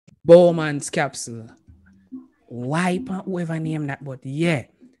Bowman's capsule. Wipe and whoever name that, but yeah.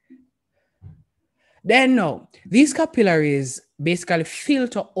 Then no, these capillaries basically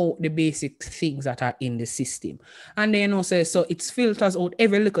filter out the basic things that are in the system. And then also, so it filters out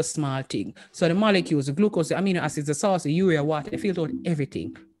every little small thing. So the molecules, the glucose, the amino acids, the salts, the urea, water, they filter out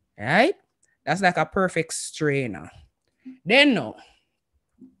everything. Right? That's like a perfect strainer. Then no,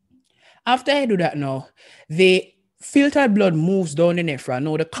 after I do that now, the filtered blood moves down the nephron.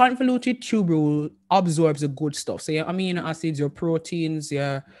 Now the convoluted tubule absorbs the good stuff. So your amino acids, your proteins,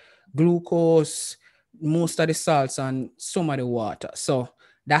 your glucose, most of the salts, and some of the water. So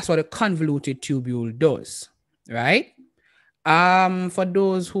that's what a convoluted tubule does, right? For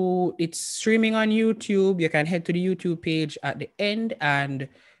those who it's streaming on YouTube, you can head to the YouTube page at the end and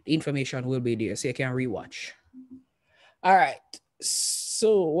the information will be there so you can rewatch. All right.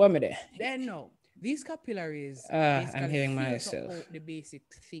 So what am I there? Then no, these capillaries. I'm hearing myself. The basic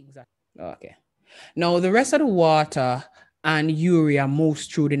things. Okay. Now the rest of the water and urea moves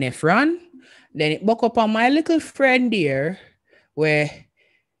through the nephron. Then it buck up on my little friend here, where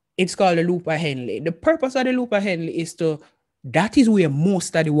it's called the loop of Henle. The purpose of the loop of Henle is that is where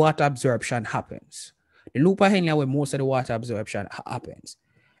most of the water absorption happens. The loop of Henle where most of the water absorption happens.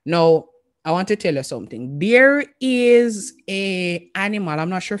 Now, I want to tell you something. There is an animal. I'm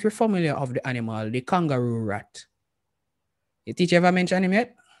not sure if you're familiar of the animal, the kangaroo rat. Your teacher ever mentioned him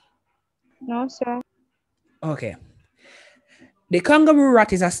yet? No, sir. Okay. The kangaroo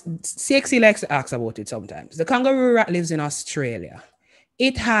rat is Sexy likes to ask about it sometimes. The kangaroo rat lives in Australia.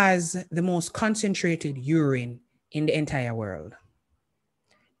 It has the most concentrated urine in the entire world.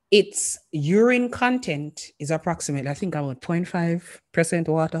 Its urine content is approximately, I think, about 0.5%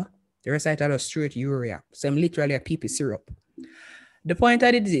 water. The rest of it is straight urea. So I'm literally a pee syrup. The point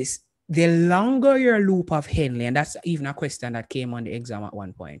of it is this. The longer your loop of Henle, and that's even a question that came on the exam at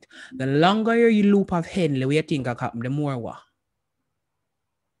one point. The longer your loop of Henle, what you think will happen, the more what?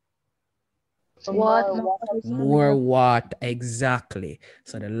 More water, exactly.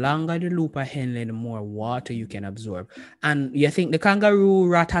 So the longer the loop of Henle, the more water you can absorb. And you think the kangaroo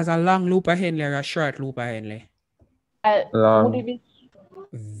rat has a long loop of Henle or a short loop of Henle? Long.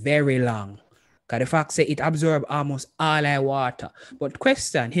 Very long. Because the fact say it absorbs almost all our water. But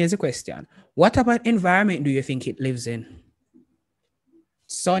here's a question. What about environment do you think it lives in?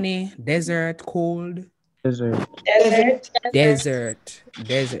 Sunny, desert, cold? Desert.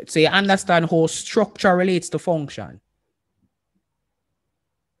 So you understand how structure relates to function.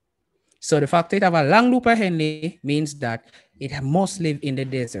 So the fact that it have a long loop of Henle means that it must live in the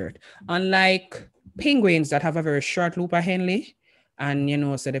desert. Unlike penguins that have a very short loop of Henle,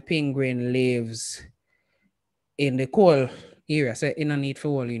 and so the penguin lives in the cold area, so it don't need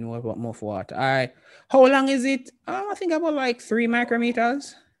for about more water. All right. How long is it? I think about like 3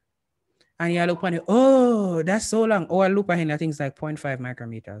 micrometers. And you look on it, oh, that's so long. Oh, I look at him, I think it's like 0.5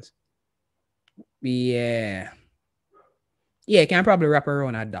 micrometers. Yeah. Yeah, you can probably wrap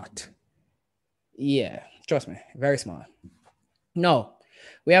around a dot. Yeah, trust me, very small. No,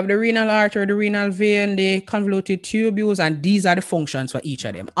 we have the renal artery, the renal vein, the convoluted tubules, and these are the functions for each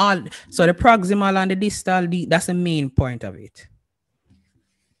of them. So the proximal and the distal, that's the main point of it.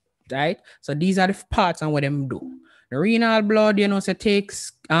 Right? So these are the parts and what them do. The renal blood,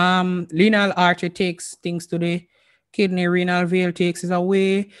 takes, renal artery takes things to the kidney, renal vein takes it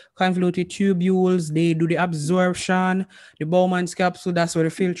away, convoluted tubules, they do the absorption, the Bowman's capsule, that's where the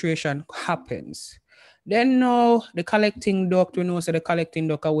filtration happens. Then now, the collecting duct, so the collecting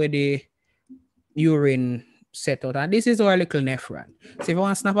duct are where the urine set out. And this is our little nephron. So if you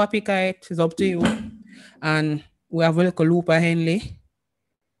want to snap a pic of it, it's up to you. And we have a little loop of Henle.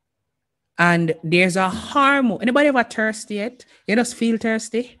 And there's a hormone. Anybody ever thirsty yet? You just feel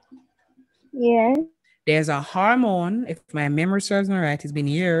thirsty? Yeah. There's a hormone, if my memory serves me right, it's been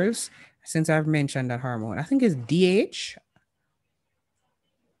years since I've mentioned that hormone. I think it's DH.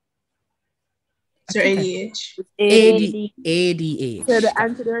 ADH. ADH. So the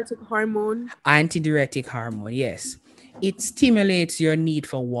antidiuretic hormone. Antidiuretic hormone, yes. It stimulates your need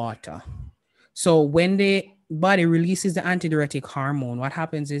for water. So when the body releases the antidiuretic hormone, what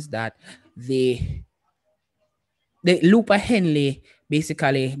happens is that the loop of Henle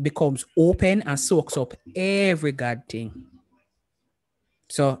basically becomes open and soaks up every god thing.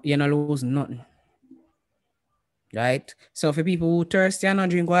 So you don't lose nothing. Right? So for people who thirsty and not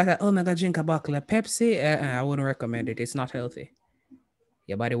drink water, oh my God, drink a bottle of Pepsi. I wouldn't recommend it. It's not healthy.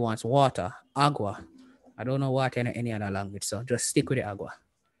 Your body wants water, agua. I don't know water in any other language, so just stick with the agua.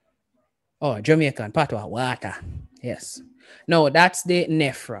 Oh, Jamaican, patois, water. Yes. No, that's the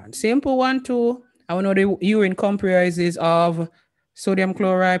nephron. Simple one too. I know the urine comprises of Sodium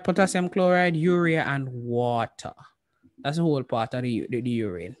chloride, potassium chloride, urea, and water. That's the whole part of the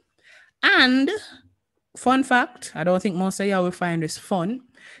urine. And fun fact, I don't think most of y'all will find this fun.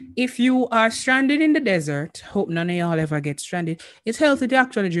 If you are stranded in the desert, hope none of y'all ever get stranded, it's healthy to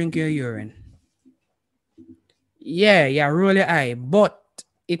actually drink your urine. Yeah, roll your eye, but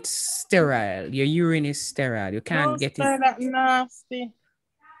it's sterile. Your urine is sterile. You can't get it. That nasty.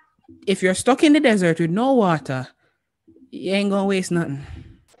 If you're stuck in the desert with no water, you ain't gonna waste nothing.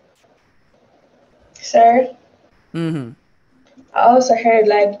 Sir? Mm-hmm. I also heard,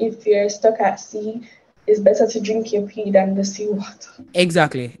 like, if you're stuck at sea, it's better to drink your pee than the seawater.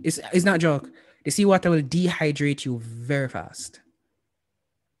 Exactly. It's not a joke. The seawater will dehydrate you very fast.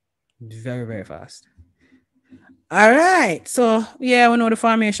 Very, very fast. All right. So, yeah, we know the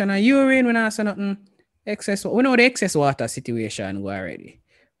formation of urine. We're not saying nothing excess. We know the excess water situation already.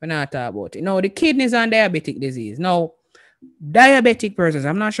 We're not talking about it. No, the kidneys and diabetic disease. Now, diabetic persons,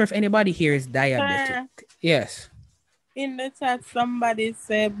 I'm not sure if anybody here is diabetic. Yes. In the chat, somebody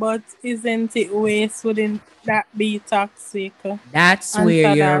said, but isn't it waste? Wouldn't that be toxic? That's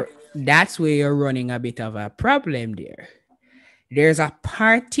where you're running a bit of a problem there. There's a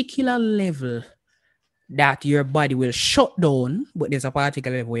particular level that your body will shut down, but there's a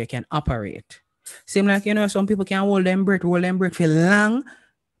particular level where you can operate. Same like, some people can hold them breath for long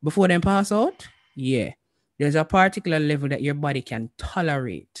before they pass out. Yeah. There's a particular level that your body can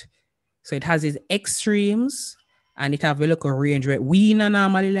tolerate. So it has its extremes and it have a little range where we not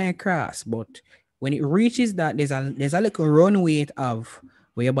normally like cross, but when it reaches that, there's a little runway of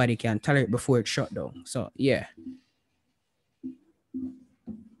where your body can tolerate before it shut down. So yeah.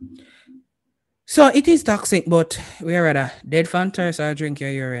 So it is toxic, but we rather dead fan thirst or drink your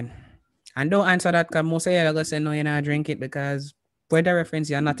urine. And don't answer that because most of you are going to say no, you're not drink it because point of reference,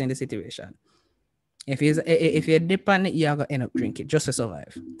 you're not in the situation. If you dip on it, you're going to end up drinking just to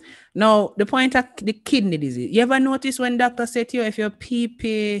survive. Now, the point of the kidney disease. You ever notice when doctor said to you, if your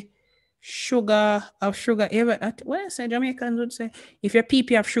PP sugar, what I say Jamaicans would say, if your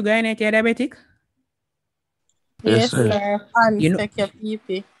PP have sugar in it, you're diabetic? Yes, sir. And take your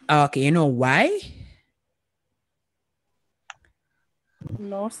PP. Okay, you know why?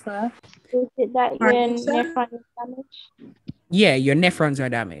 No, sir. Is it that your nephrons is damaged? Yeah, your nephrons are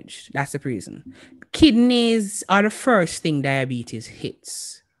damaged. That's the reason. Kidneys are the first thing diabetes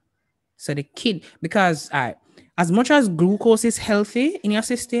hits. So because as much as glucose is healthy in your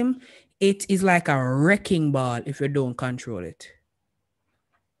system, it is like a wrecking ball if you don't control it.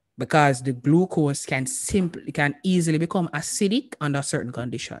 Because the glucose can easily become acidic under certain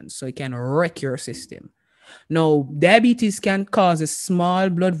conditions. So it can wreck your system. Now, diabetes can cause small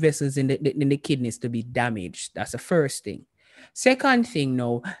blood vessels in the kidneys to be damaged. That's the first thing. Second thing,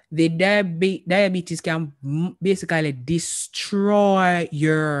 now, the diabetes can basically destroy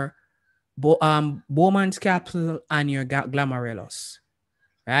your Bowman's capsule and your glomerulus,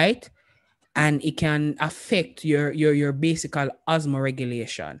 right? And it can affect your basic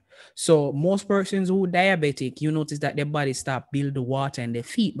osmoregulation. So most persons who are diabetic, you notice that their body start build the water in their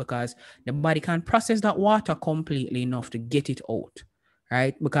feet because the body can't process that water completely enough to get it out,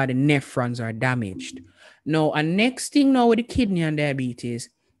 right? Because the nephrons are damaged. Now, and next thing now with the kidney and diabetes,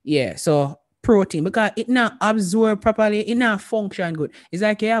 so protein, because it not absorb properly, it not function good. It's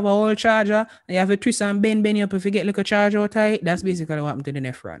like you have a whole charger and you have a twist and bend up if you get like a charger out of it. That's basically what happened to the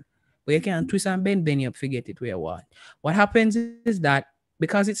nephron. But you can twist and bend up, forget it where you want. What happens is that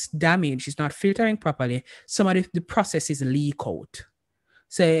because it's damaged, it's not filtering properly, some of the processes leak out.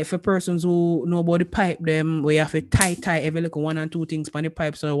 Say if a person's who know about the pipe, them where you have to tie every little one and two things on the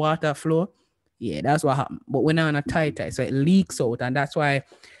pipe so the water flow. Yeah, that's what happened. But we're not on a tie, so it leaks out. And that's why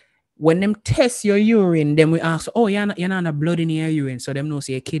when them test your urine, then we ask, oh, you're not a blood in your urine. So them know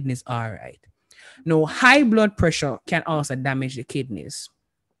say your kidneys are right. Now, high blood pressure can also damage the kidneys.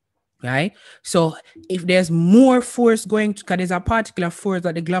 Right? So if there's more force going to, because there's a particular force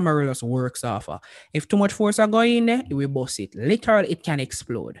that the glomerulus works off of. If too much force are going in there, it will bust it. Literally, it can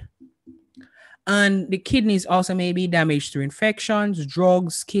explode. And the kidneys also may be damaged through infections,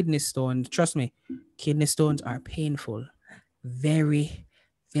 drugs, kidney stones. Trust me, kidney stones are painful. Very,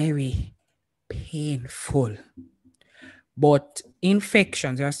 very painful. But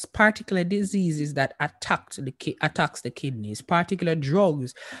infections, there's particular diseases that attacks the kidneys, particular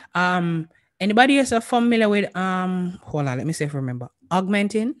drugs. Anybody else are familiar with hold on, let me see if I remember.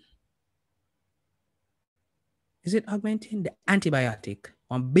 Augmentin? Is it Augmentin? The antibiotic.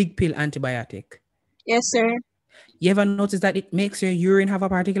 One big pill antibiotic. Yes, sir. You ever notice that it makes your urine have a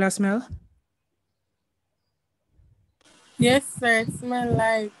particular smell? Yes, sir. It smells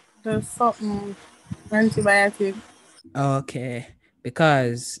like the something antibiotic. Okay.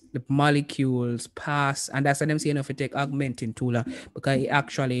 because the molecules pass, and that's what I'm saying if you take augmentin too long, because it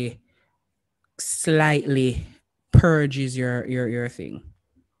actually slightly purges your thing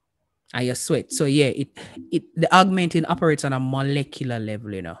and your sweat. So yeah, the augmentin operates on a molecular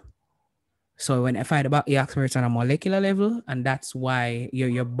level, you know. So when I find about it operates on a molecular level, and that's why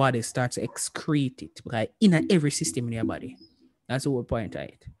your body starts to excrete it, because in every system in your body. That's what we point at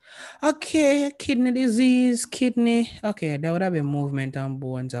it. Okay, kidney disease, kidney. Okay, that would have been movement and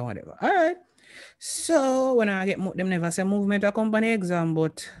bones and whatever. All right. So when I get them never say movement accompany exam,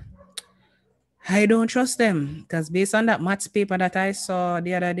 but I don't trust them, because based on that maths paper that I saw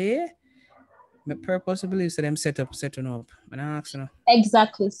the other day, my purpose believes them setting up. And I ask, you know,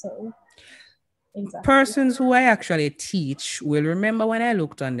 Exactly so. Exactly. persons who I actually teach will remember when I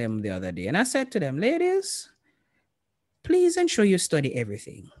looked on them the other day and I said to them, ladies, please ensure you study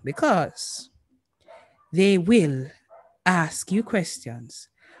everything, because they will ask you questions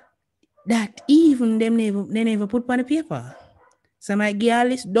that even they never put on the paper. So my girl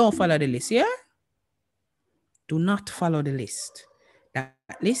list, don't follow the list, yeah? Do not follow the list. That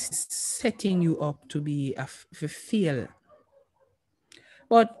list is setting you up to be a fail.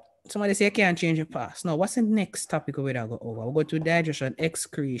 But somebody say you can't change your past. No, what's the next topic we're gonna go over? We'll go to digestion,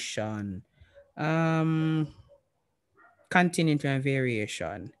 excretion, continuity and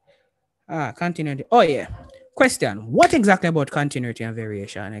variation. Continuity. Oh yeah. Question: what exactly about continuity and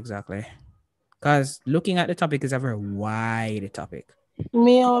variation exactly? Because looking at the topic is a very wide topic.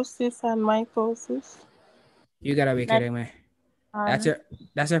 Meiosis and mitosis. You gotta be kidding me. That's your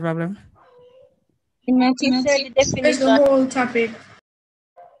problem. That's the whole topic.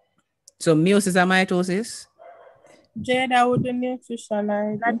 So meiosis and mitosis. Jada with the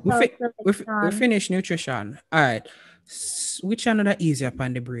nutrition. We finish nutrition. All right. Which another easier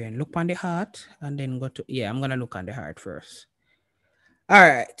upon the brain? Look on the heart and then go to, yeah, I'm going to look on the heart first. All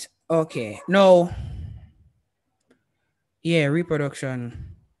right. Okay. Now, yeah,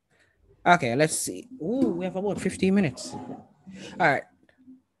 reproduction. Okay, let's see. Ooh, we have about 15 minutes. All right.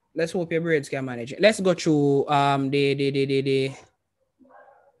 Let's hope your brains can manage it. Let's go through the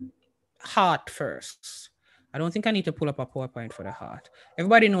heart first. I don't think I need to pull up a PowerPoint for the heart.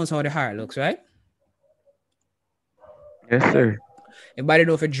 Everybody knows how the heart looks, right? Yes, sir. Everybody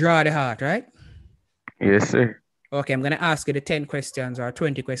know if you draw the heart, right? Yes, sir. Okay, I'm going to ask you the 10 questions or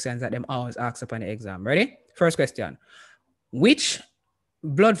 20 questions that them always ask upon the exam. Ready? First question. Which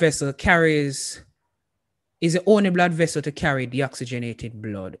blood vessel is the only blood vessel to carry deoxygenated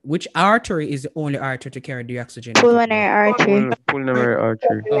blood? Which artery is the only artery to carry deoxygenated pulmonary blood? artery. Pulmonary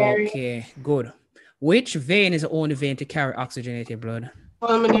artery. Okay, good. Which vein is the only vein to carry oxygenated blood?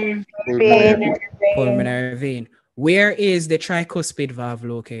 Pulmonary Vein. Pulmonary vein. Where is the tricuspid valve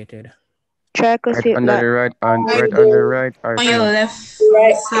located? Tricuspid Under the right and right on the right on your artery.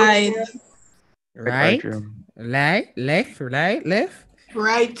 left side. Right? Atrium. Left?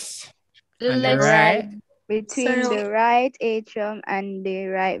 Right. And the right? Between the right atrium and the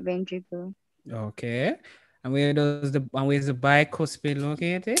right ventricle. Okay. And where's the bicuspid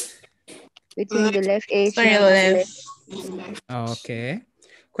located? Between the left atrium Sorry, and left. Okay.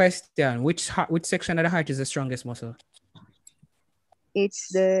 Question: which section of the heart is the strongest muscle? it's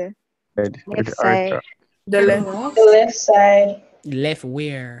the Head. left Which side. artery? The left. The left side. Left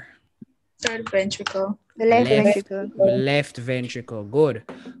where? Third ventricle. The left ventricle. Left ventricle. Good.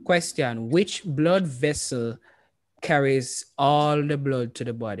 Question: which blood vessel carries all the blood to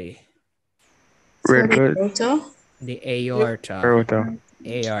the body? Red blood. Aorta. The aorta. Aorta.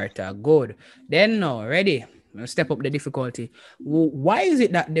 Aorta. Good. Then now, ready? I'll step up the difficulty. Why is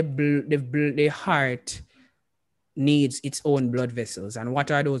it that the heart needs its own blood vessels, and what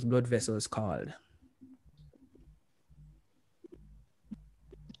are those blood vessels called?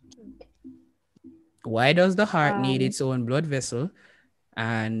 Why does the heart need its own blood vessel,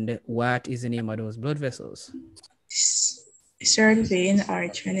 and what is the name of those blood vessels? Third vein,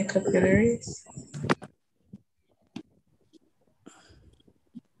 artery, and capillaries.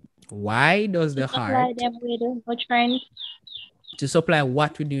 Why does the heart them with nutrients. to supply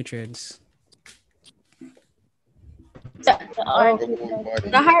what with nutrients? The heart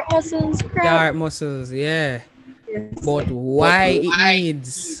muscles. The heart muscles, yeah. But why it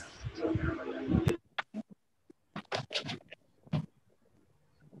needs?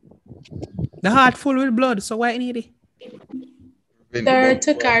 The heart full with blood, so why it need it? Third,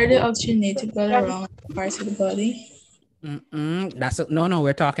 to carry the oxygenated blood around parts of the body. No.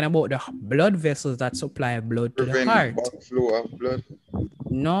 We're talking about the blood vessels that supply blood to the heart. Flow of blood.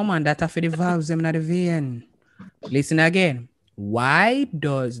 No, man, that's for the valves, them not the vein. Listen again. Why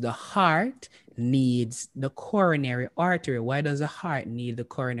does the heart needs the coronary artery? Why does the heart need the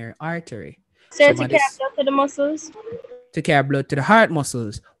coronary artery? Sir, to Somebody carry blood to the muscles. to carry blood to the heart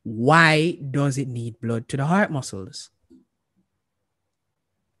muscles. Why does it need blood to the heart muscles?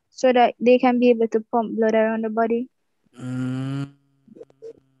 So that they can be able to pump blood around the body.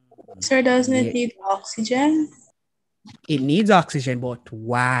 Sir, doesn't Yeah. it need oxygen? It needs oxygen, but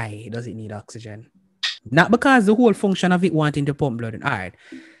why does it need oxygen? Not because the whole function of it wanting to pump blood. All right.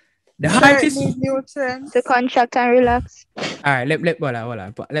 The heart is Need nutrients. To contract and relax. all right. Hold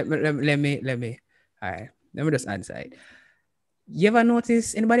on. Let me. All right. Let me just answer it. You ever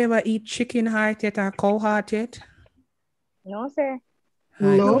notice anybody ever eat chicken heart yet or cow heart yet? No, sir.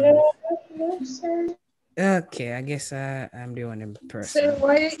 No. No, sir. Okay, I guess I'm the only person. Sir,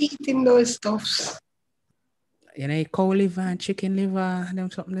 why are you eating those stuffs? You know, cow liver and chicken liver, them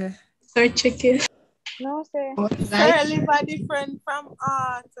something there. Sir, chicken. No, sir. Sir, liver different from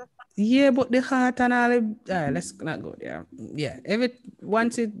heart. Yeah, but the heart and all. All right, let's not go there. Yeah,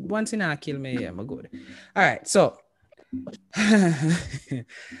 once it not kill me, yeah, I'm good. All right, so.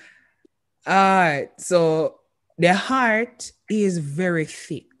 All right, so the heart is very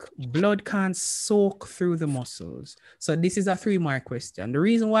thick. Blood can't soak through the muscles. So this is a 3-mark question. The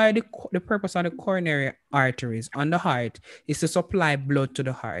reason why the purpose of the coronary arteries on the heart is to supply blood to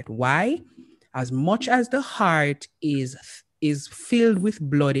the heart. Why? As much as the heart is filled with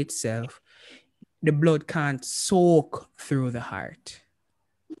blood itself, the blood can't soak through the heart.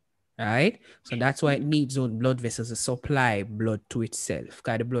 Right? So that's why it needs those blood vessels to supply blood to itself.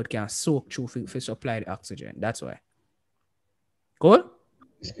 Because the blood can soak through to supply the oxygen. That's why. Cool?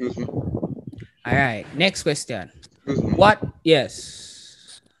 Excuse me. All right. Next question. Excuse me. What?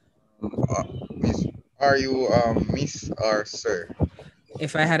 Yes. Miss, are you Miss or Sir?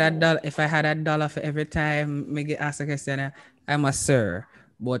 If I had $1 for every time me get asked a question, I'm a sir,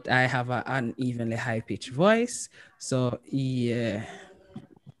 but I have an unevenly high pitched voice. So yeah.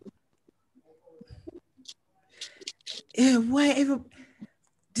 Yeah, why ever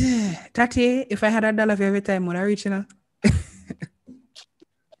Tati, if I had $1 for every time, would I reach, you know?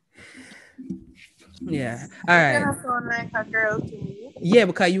 Yeah. All right. You sound like a girl to me. Yeah,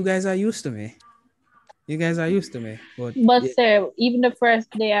 because you guys are used to me. But But yeah. sir, even the first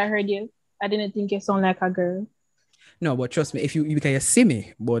day I heard you, I didn't think you sound like a girl. No, but trust me, if you can see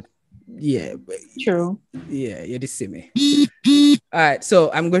me, but yeah, True. yeah, you just see me. All right,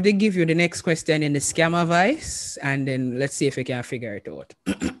 so I'm going to give you the next question in the scammer voice, and then let's see if we can figure it out.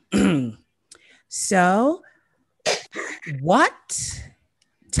 So, what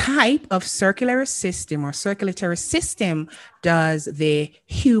type of circulatory system does the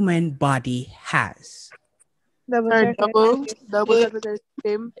human body has? Double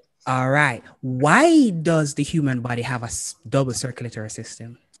system. All right. Why does the human body have a double circulatory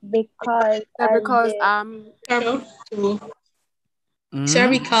system? Because Sir, because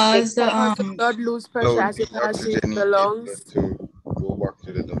the blood lose pressure as it passes the lungs. To go back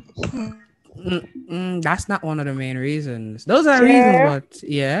to the lungs. That's not one of the main reasons. Those are reasons, but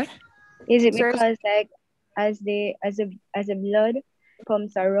yeah. Is it Sir. because like as the blood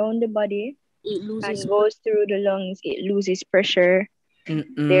pumps around the body It and loses. goes through the lungs, it loses pressure.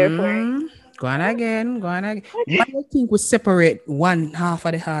 Therefore, Go on again. Why do you think we separate one half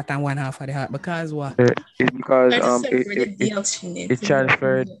of the heart and one half of the heart? Because what? It's because Let's it separate the oxygenated it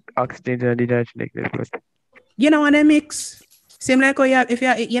transferred oxygen to the deoxygenated blood. You know when they mix? Same like how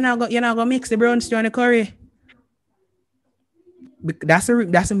you're not gonna mix the brown stew and the curry. That's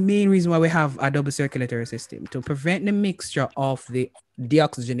the main reason why we have a double circulatory system, to prevent the mixture of the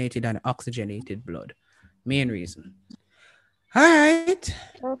deoxygenated and oxygenated blood. Main reason. All right.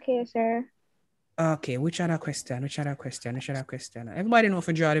 okay, sir. Okay, which other question? Everybody know if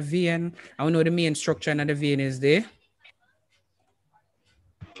we draw the vein. I know the main structure and the vein is there.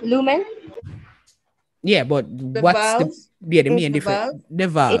 Lumen? Yeah, but what's valves? the main It's difference? The It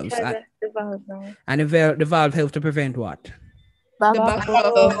valves. has the valve now. And the valve helps to prevent what? The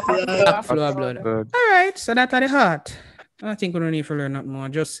Flow of blood. Blood. All right, so that's at the heart. I think we don't need to learn that more.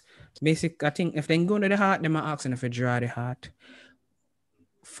 Just basic. I think if they go to the heart, they might ask if we draw the heart.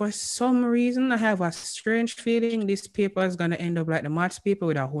 For some reason, I have a strange feeling this paper is gonna end up like the maths paper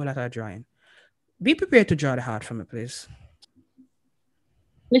with a whole lot of drawing. Be prepared to draw the heart for me, please.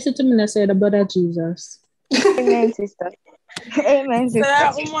 Listen to me, let's say the blood of Jesus. Amen, sister. Amen, So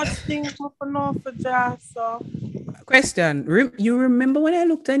how sister. much things we know for that, so Question: you remember when I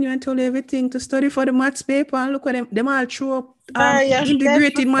looked at you and told you everything to study for the maths paper, and look at them all throw up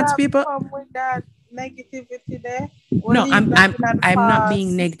integrated maths paper? Come with that negativity there. No, I'm not fast.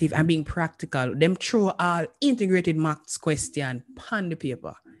 being negative. I'm being practical. Them throw all integrated maths question on the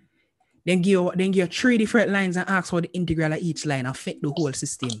paper. Then give you 3 different lines and ask how the integral of each line affect the whole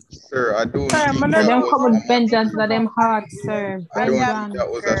system. Sir, I don't Sir, think man, that Them was come a with vengeance mathematical of them question. heart, sir. I don't I think am that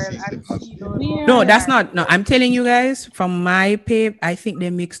was a girl C and maths she question. don't know No, how that's hard. not. No, I'm telling you guys from my paper, I think they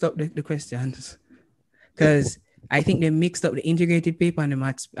mixed up the questions. Because I think they mixed up the integrated paper and the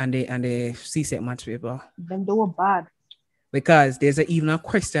maths and the CSEC maths paper. Them they were bad. Because there's even a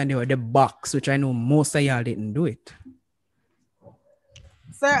question there, the box, which I know most of y'all didn't do it.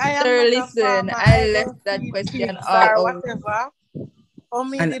 Sir, I am Sir, not a listen, farmer. I don't left that feed question pigs all or out. whatever. How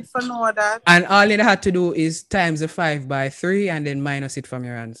me And- did for know that? And all it had to do is times the 5 by 3 and then minus it from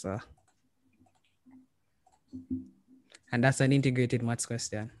your answer. And that's an integrated maths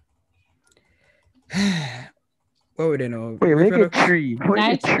question. What would they know? Wait, make it Reproduction? 3. Why is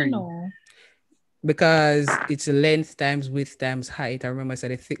Nice it to 3? know. Because it's length times width times height. I remember I said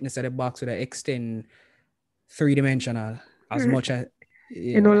the thickness of the box would extend 3-dimensional as much as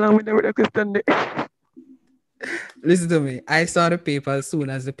You know, along with the question there. Listen to me. I saw the paper as soon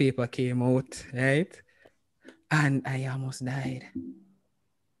as the paper came out, right? And I almost died.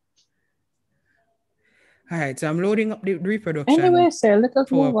 All right, so I'm loading up the reproduction. Anyway, sir, let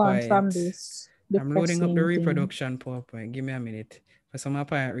us move on PowerPoint. from this. I'm loading up the depressing thing. reproduction PowerPoint. Give me a minute. For some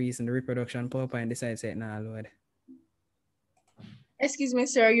apparent reason, the reproduction PowerPoint decides it now, Lord. Excuse me,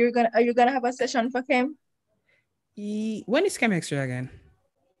 sir. Are you gonna have a session for Chem? When is chemistry again?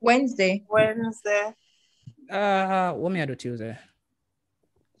 Wednesday. Wednesday. What may I do Tuesday?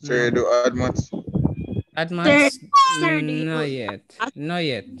 Sir, you do add maths? Advance? Sir, do you- Not yet. Not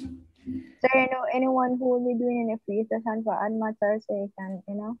yet. So you know anyone who will be doing any free session for AdMath or so you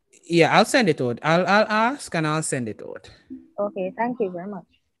can, Yeah, I'll send it out. I'll ask and I'll send it out. Okay, thank you very much.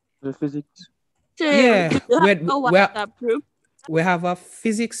 The physics. Yeah, group. we have a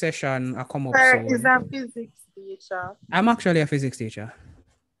physics session. I come up Sir soon. is a physics teacher. I'm actually a physics teacher.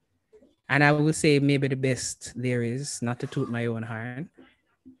 And I will say maybe the best there is, not to toot my own horn.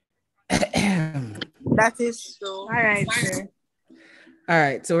 That is true. All right, sir. All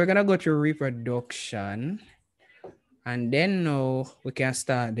right, so we're gonna go to reproduction. And then now we can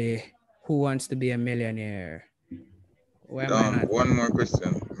start the Who Wants to Be a Millionaire. Why am I not? One more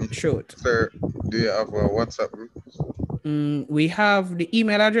question. Shoot. Sir, do you have a WhatsApp group? We have the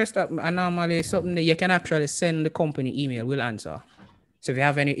email address that normally something that you can actually send the company email. We'll answer. So if you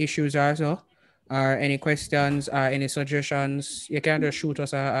have any issues also, or any questions or any suggestions, you can just shoot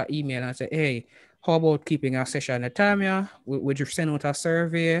us an email and say, hey, how about keeping our session at time? Yeah, would you send out a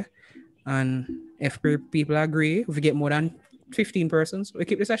survey? And if people agree, if we get more than 15 persons, we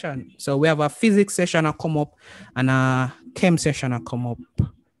keep the session. So we have a physics session that come up and a chem session that come up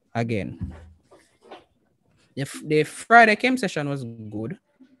again. The Friday chem session was good.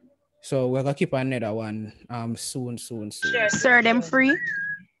 So we're gonna keep another one soon. Sir, them free?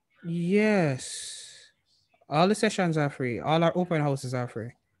 Yes. All the sessions are free. All our open houses are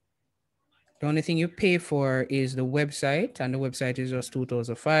free. The only thing you pay for is the website, and the website is just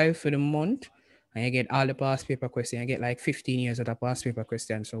 $2,005 for the month. And you get all the past paper questions. You get like 15 years of the past paper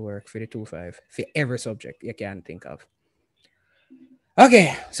questions to work for the $2,500 for every subject you can think of.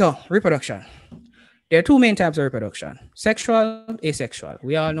 Okay, so reproduction. There are 2 main types of reproduction: sexual, asexual.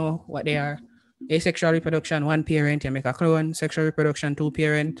 We all know what they are. Asexual reproduction, 1 parent, you make a clone. Sexual reproduction, 2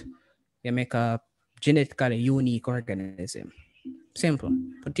 parent, you make a genetically unique organism. Simple.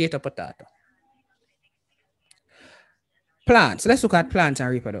 Potato. Plants. Let's look at plants and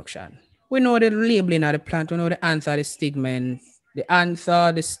reproduction. We know the labeling of the plant. We know the anther, the stigmen, the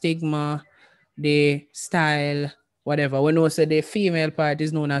anther, the stigma, the style, whatever. We know so the female part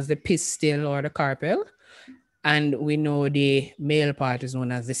is known as the pistil or the carpel. And we know the male part is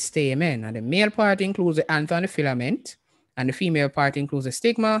known as the stamen. And the male part includes the anther and the filament. And the female part includes the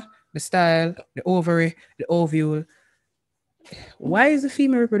stigma, the style, the ovary, the ovule. Why is the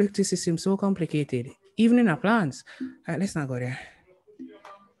female reproductive system so complicated? Even in our plants. All right, let's not go there.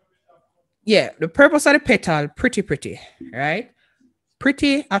 Yeah, the purpose of the petal, pretty, right?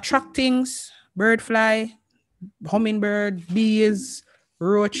 Pretty, attract things, bird fly, hummingbird, bees,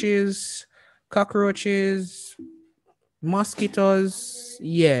 roaches, cockroaches, mosquitoes.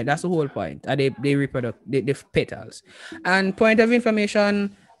 Yeah, that's the whole point. They reproduce the petals. And point of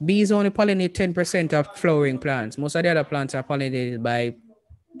information, bees only pollinate 10% of flowering plants. Most of the other plants are pollinated by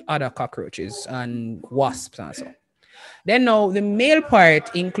other cockroaches and wasps and so. Then now the male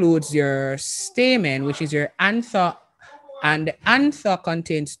part includes your stamen, which is your anther, and the anther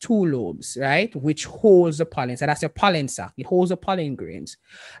contains 2 lobes, right? Which holds the pollen. So that's your pollen sac. It holds the pollen grains.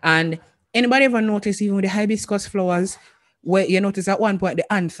 And anybody ever notice even with the hibiscus flowers, where you notice at one point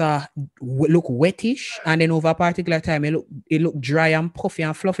the anther look wettish, and then over a particular time it look dry and puffy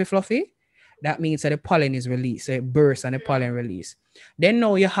and fluffy. that means that the pollen is released. So it bursts and the pollen release. Then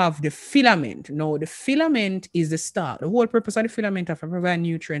now you have the filament. Now the filament is the stalk. The whole purpose of the filament is to provide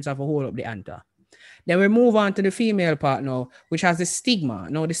nutrients of a hold up the anther. Then we move on to the female part now, which has the stigma.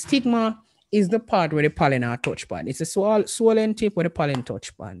 Now the stigma is the part where the pollen are touched upon. It's a swollen tip where the pollen touch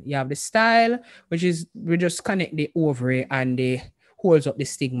upon. You have the style, which is we just connect the ovary and the holds up the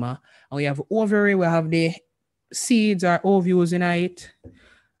stigma. And we have ovary, we have the seeds or ovules in it.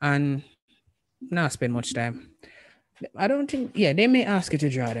 And not spend much time. I don't think, yeah, they may ask you to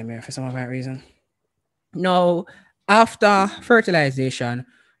draw them here for some other reason. Now, after fertilization,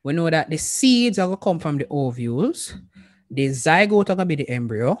 we know that the seeds are going to come from the ovules. The zygote are going to be the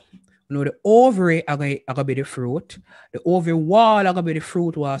embryo. We know the ovary are going to be the fruit. The ovary wall are going to be the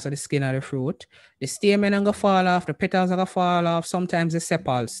fruit wall, so the skin of the fruit. The stamen are going to fall off. The petals are going to fall off. Sometimes the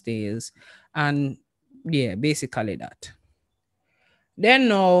sepal stays. And yeah, basically that. Then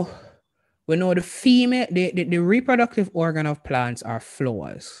now, we know the female, the reproductive organ of plants are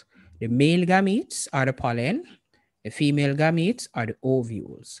flowers. The male gametes are the pollen. The female gametes are the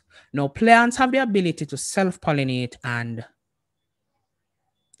ovules. Now, plants have the ability to self-pollinate and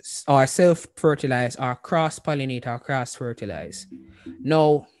or self-fertilize or cross-pollinate or cross-fertilize.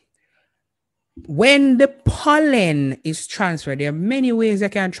 Now, when the pollen is transferred, there are many ways they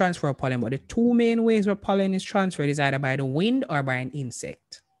can transfer pollen, but the two main ways where pollen is transferred is either by the wind or by an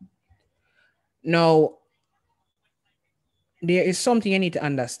insect. Now, there is something you need to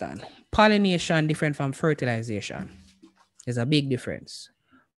understand. Pollination different from fertilization. There's a big difference.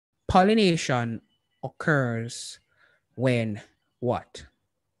 Pollination occurs when what?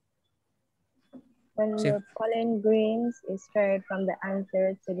 When the pollen grains is carried from the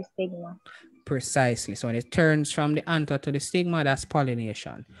anther to the stigma. Precisely. So when it turns from the anther to the stigma, that's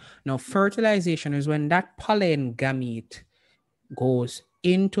pollination. Now, fertilization is when that pollen gamete goes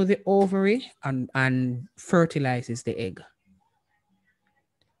into the ovary and fertilizes the egg.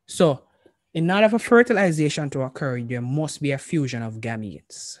 So, in order for fertilization to occur, there must be a fusion of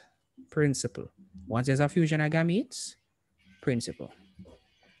gametes. Principle. Once there's a fusion of gametes, principle.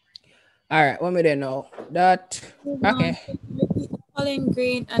 All right, what we then know that okay. Pollen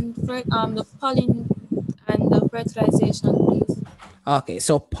grain and the pollen and the fertilization, please. Okay,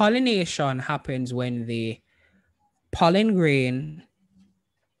 so pollination happens when the pollen grain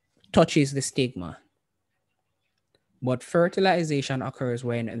touches the stigma. But fertilization occurs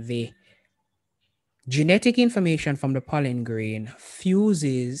when the genetic information from the pollen grain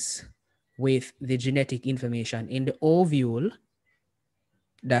fuses with the genetic information in the ovule.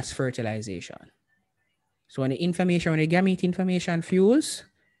 That's fertilization. So when the gamete information fuse,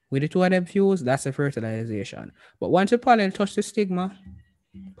 with the two of them fuse, that's a fertilization. But once the pollen touches the stigma,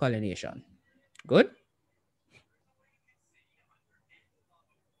 pollination. Good?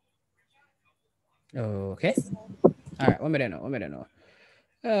 Okay. All right, what me know?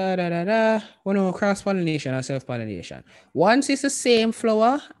 We know cross-pollination or self-pollination. Once it's the same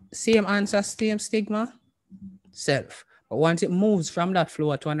flower, same answer, same stigma, self. But once it moves from that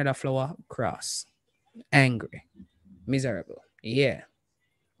flower to another flower, cross. Angry. Miserable. Yeah.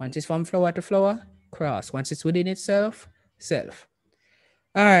 Once it's from flower to flower, cross. Once it's within itself, self.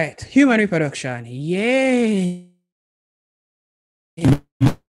 All right. Human reproduction. Yay.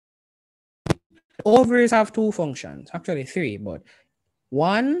 Ovaries have two functions. Actually, three, but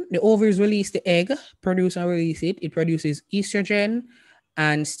one, the ovaries release the egg, produce and release it. It produces estrogen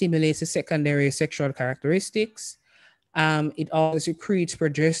and stimulates the secondary sexual characteristics. It also secretes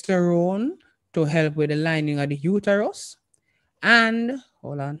progesterone to help with the lining of the uterus. And,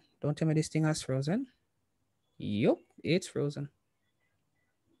 hold on, don't tell me this thing has frozen. Yup, it's frozen.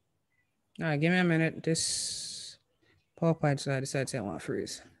 All right, give me a minute. This PowerPoint, so I decided to say I want to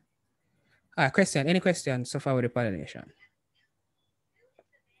freeze. All right, question. Any questions so far with the pollination?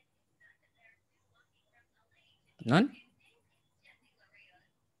 None?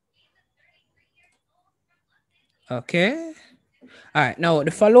 Okay. All right. Now,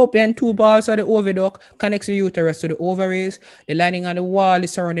 the fallopian tube balls of the oviduct connects the uterus to the ovaries. The lining of the wall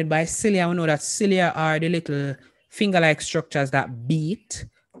is surrounded by cilia. We know that cilia are the little finger-like structures that beat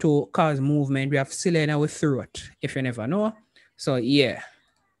to cause movement. We have cilia in our throat, if you never know. So, yeah.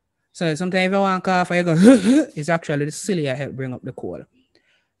 So, sometimes if you want to cough, you go, it's actually the cilia help bring up the cold.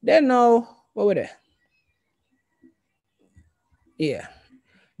 Then now, what were they? Yeah.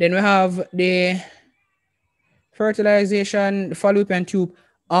 Then we have the fertilization, the fallopian tube.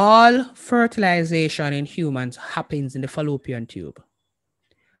 All fertilization in humans happens in the fallopian tube.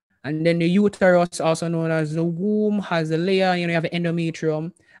 And then the uterus, also known as the womb, has a layer, you have an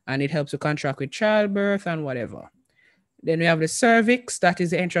endometrium, and it helps to contract with childbirth and whatever. Then we have the cervix, that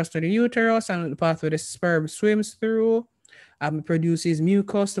is the entrance to the uterus and the path where the sperm swims through. It produces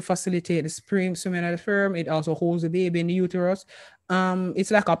mucus to facilitate the sperm swimming at the sperm. It also holds the baby in the uterus.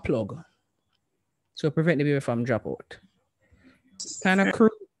 It's like a plug. So prevent the baby from drop out. Kind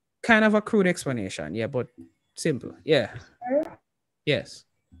of a crude explanation, yeah, but simple. Yeah. Yes.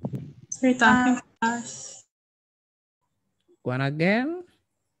 We're talking fast. Go on again.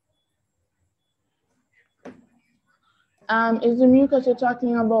 Is the mucus you're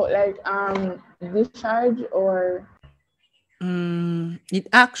talking about like discharge or? It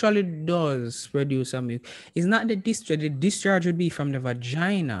actually does produce a mucus. It's not the discharge. The discharge would be from the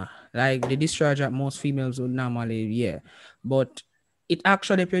vagina, like the discharge that most females would normally, yeah. But it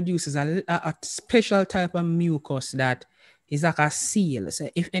actually produces a special type of mucus that is like a seal. So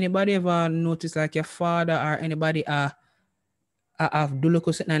if anybody ever noticed, like your father or anybody have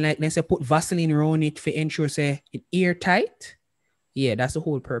dulucus and like they say put Vaseline around it for ensure say it airtight. Yeah, that's the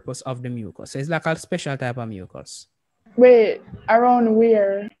whole purpose of the mucus. So it's like a special type of mucus. Wait, around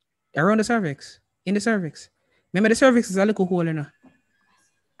where? Around the cervix. In the cervix. Remember the cervix is a little hole in it.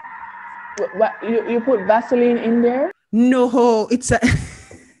 What you put Vaseline in there? No, it's a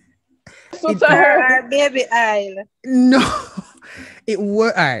baby aisle. No, it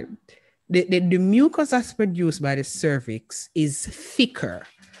was the mucus that's produced by the cervix is thicker,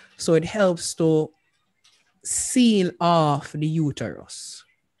 so it helps to seal off the uterus,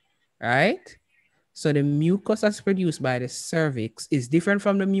 right? So the mucus that's produced by the cervix is different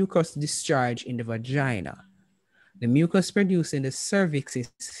from the mucus discharge in the vagina. The mucus produced in the cervix is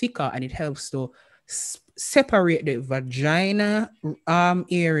thicker and it helps to separate the vagina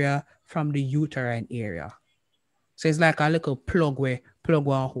area from the uterine area. So it's like a little plug one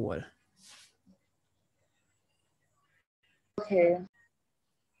hole. Okay.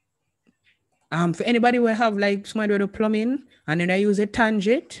 For anybody who have like somebody with a plumbing and then I use a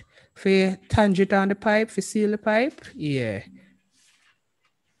tangent for tangent on the pipe for seal the pipe, yeah.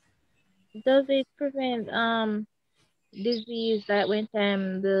 Does it prevent disease that when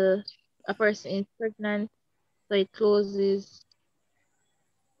a person is pregnant, so it closes?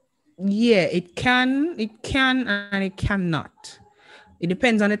 Yeah, it can and it cannot. It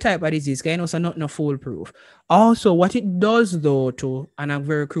depends on the type of disease. It's also not foolproof. Also, what it does though, too, and a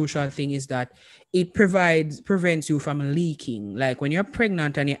very crucial thing is that it prevents you from leaking. Like when you're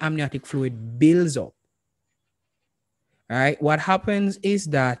pregnant and your amniotic fluid builds up, right? What happens is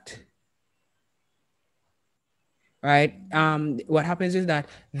that, right? What happens is that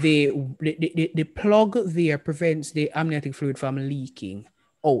the plug there prevents the amniotic fluid from leaking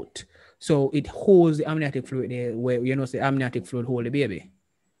out. So it holds the amniotic fluid there where the amniotic fluid hold the baby.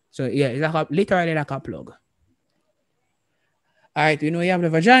 So yeah, it's like literally like a plug. All right, you have the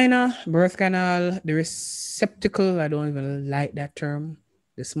vagina, birth canal, the receptacle. I don't even like that term.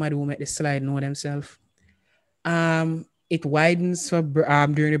 The somebody who make the slide know themselves. It widens for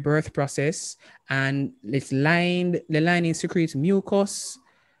during the birth process, and it's lined. The lining secretes mucus,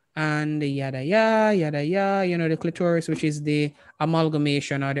 and yada yada. The clitoris, which is the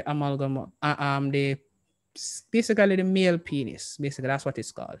amalgamation or the amalgam, basically the male penis. Basically, that's what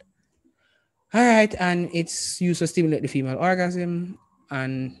it's called. All right, and it's used to stimulate the female orgasm,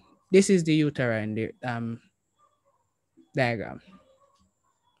 and this is the uterine diagram.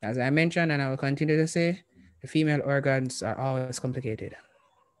 As I mentioned, and I will continue to say, the female organs are always complicated.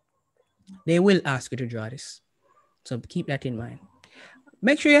 They will ask you to draw this, so keep that in mind.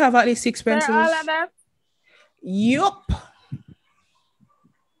 Make sure you have at least 6 pencils. All of that? Yup.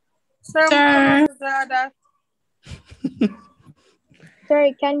 Sir. Sir,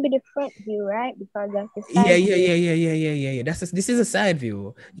 it can be the front view, right? Because that's the side view. Yeah. This is a side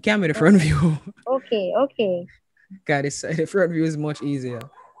view. It can't be the front view. Okay. God, the front view is much easier.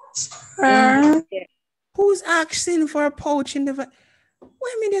 Who's asking for a pouch in the? What do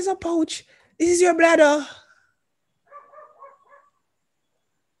you mean there's a pouch? This is your bladder.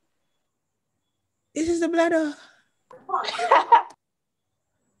 This is the bladder.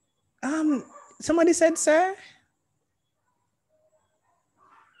 Somebody said, sir.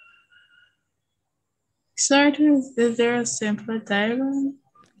 Sir, is there a simpler diagram?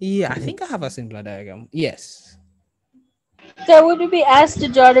 Yeah, I think I have a simpler diagram. Yes. So would you be asked to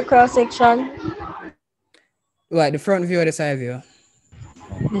draw the cross section? Right, the front view or the side view?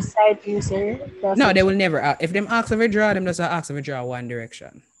 The side view, sir. No, they will never. If them ask if we draw, them just ask if we draw one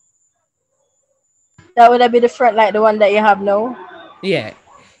direction. That would be the front, like the one that you have now? Yeah.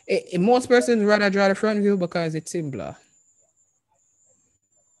 Most persons rather draw the front view because it's simpler.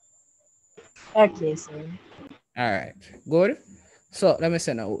 Okay, sir. All right, good. So let me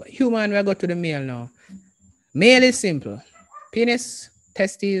say now, human, we go to the male now. Male is simple. Penis,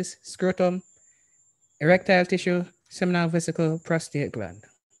 testes, scrotum, erectile tissue, seminal vesicle, prostate gland.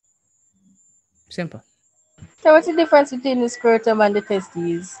 Simple. So what's the difference between the scrotum and the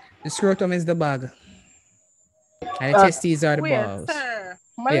testes? The scrotum is the bag. And the testes are the balls. Sir,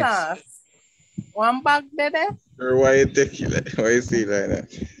 my Yes. last. One bag there? Or why you take it like, why you say it like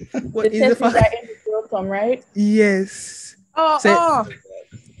that? What The is the testes are in the scrotum, right? Yes. Oh, So,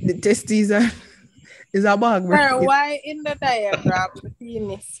 the testes are is a bag, bro. Sir, why in the diagram the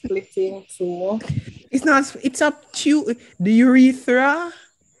penis splitting too? It's not. It's a tube. The urethra.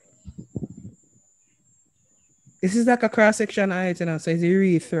 This is like a cross section, you know. So it's the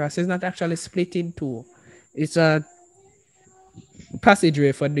urethra. So it's not actually split in two. It's a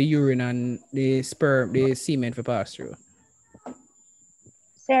passageway for the urine and the sperm, the semen to pass through.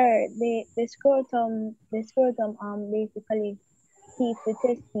 Sir, the scrotum basically keeps the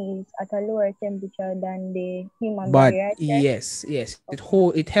testes at a lower temperature than the human But body, right? Sir? yes,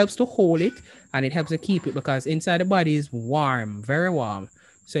 it helps to hold it and it helps to keep it because inside the body is warm, very warm.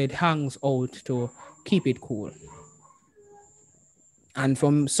 So it hangs out to keep it cool. And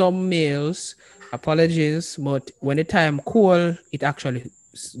from some males, apologies, but when the time cool, it actually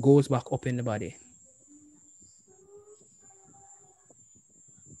goes back up in the body.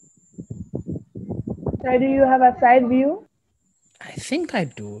 So do you have a side view? I think I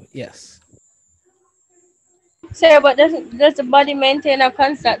do, yes. Sir, but does the body maintain a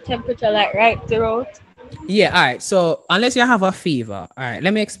constant temperature like right throughout? Yeah, all right. So unless you have a fever, all right,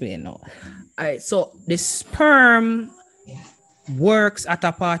 let me explain now. All right, so the sperm works at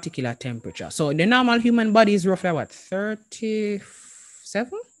a particular temperature. So the normal human body is roughly what,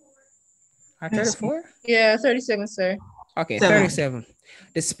 37 or 34? Yeah, 37, sir. Okay, 7. 37.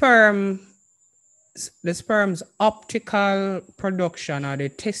 The sperm's optical production or the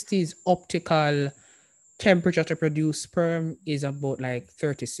testes optical temperature to produce sperm is about like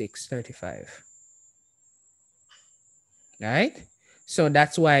 36, 35. Right? So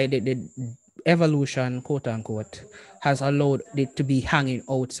that's why the evolution, quote unquote, has allowed it to be hanging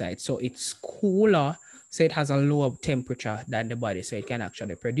outside. So it's cooler, so it has a lower temperature than the body, so it can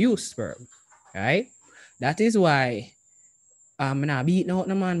actually produce sperm. Right? That is why I'm not beating out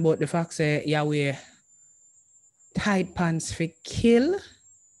the man, but the fact say yeah, we tight pants for kill.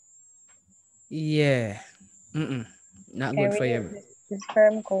 Yeah. Not good for you. The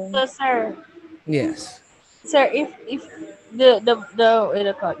sperm count. So, sir, Yes. sir, if the what do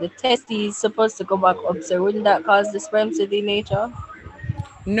you call it, the testes is supposed to go back up, sir, wouldn't that cause the sperm to denature?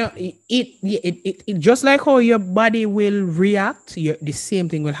 No, it just like how your body will react, the same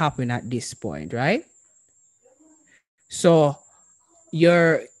thing will happen at this point, right? So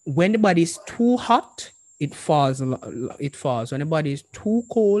when the body is too hot, it falls. When the body is too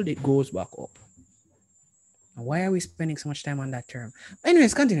cold, it goes back up. Why are we spending so much time on that term?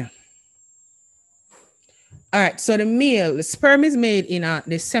 Anyways, continue. All right, so the sperm is made in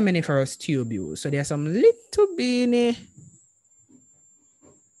the seminiferous tubule. So there's some little beanie.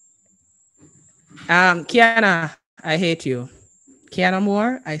 Kiana, I hate you. Kiana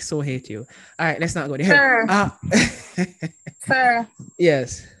Moore, I so hate you. All right, let's not go there. Sir.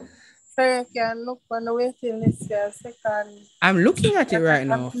 Yes. Sir, you can look on the waiting list here a second. I'm looking at it right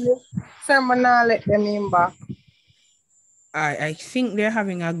now. Sir, I'm not let them in back. I think they're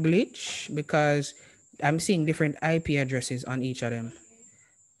having a glitch because I'm seeing different IP addresses on each of them.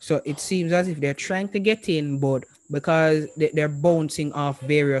 So it seems as if they're trying to get in, but because they're bouncing off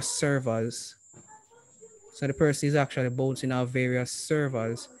various servers. So the person is actually bouncing off various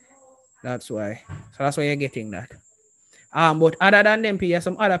servers. That's why. So that's why you're getting that. But other than them, there's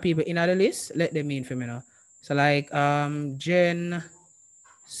some other people in the list. Let them in for me now. So like Jen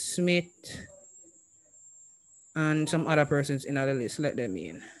Smith and some other persons in the list. Let them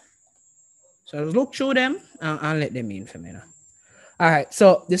in. So look through them and let them in for me now. All right.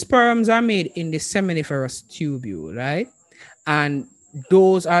 So the sperms are made in the seminiferous tubule, right? And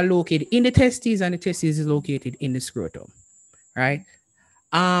those are located in the testes, and the testes is located in the scrotum, right?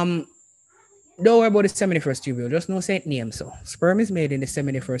 Don't worry about the seminiferous tubule. Just know say it name. So sperm is made in the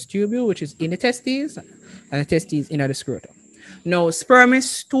seminiferous tubule, which is in the testes, and the testes in the scrotum. Now, sperm is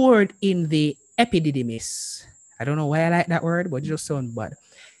stored in the epididymis. I don't know why I like that word, but it just sounds bad.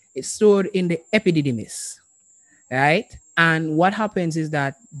 It's stored in the epididymis, right? And what happens is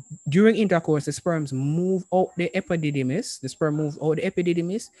that during intercourse, the sperms move out the epididymis. The sperm moves out the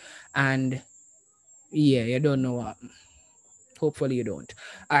epididymis, and yeah, you don't know what. Hopefully you don't.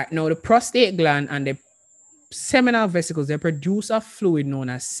 All right, now the prostate gland and the seminal vesicles, they produce a fluid known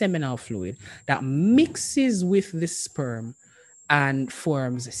as seminal fluid that mixes with the sperm and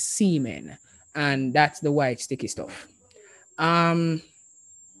forms semen. and that's the white sticky stuff.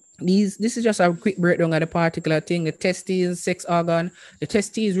 This is just a quick breakdown of the particular thing. The testes, sex organ. The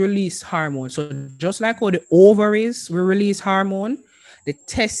testes release hormone. So just like how the ovaries will release hormone, the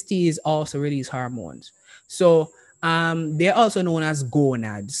testes also release hormones. So they're also known as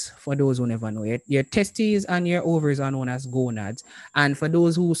gonads, for those who never know it. Your testes and your ovaries are known as gonads. And for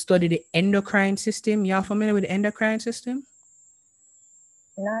those who study the endocrine system, you're familiar with the endocrine system?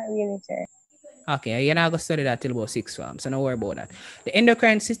 Not really, sir. Okay, you're not going to study that till about 6th form, so don't worry about that. The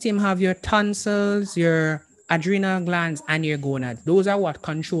endocrine system have your tonsils, your adrenal glands, and your gonads. Those are what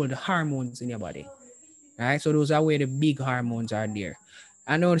control the hormones in your body. Right? So those are where the big hormones are there.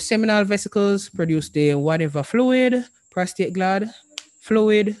 I know the seminal vesicles produce the whatever fluid, prostate gland,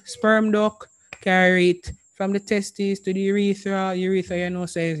 fluid, sperm duct, carry it from the testes to the urethra. Urethra, you know,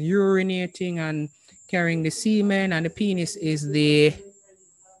 says urinating and carrying the semen, and the penis is the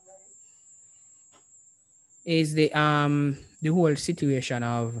whole situation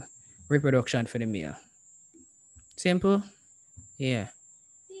of reproduction for the male. Simple? Yeah.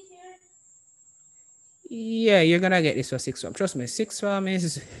 Yeah, you're gonna get this for 6th form. Trust me, 6th form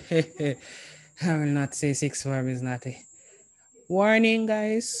is I will not say 6th form is not a warning,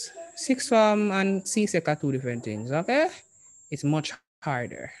 guys. 6th form and C-sec are two different things, okay? It's much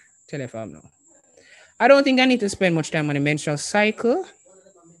harder. Tell you fam now. I don't think I need to spend much time on the menstrual cycle.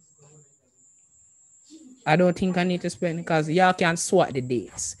 I don't think I need to spend, because y'all can swat the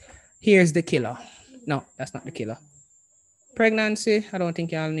dates. Here's the killer. No, that's not the killer. Pregnancy, I don't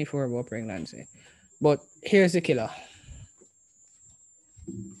think y'all need to worry about pregnancy. But here's the killer.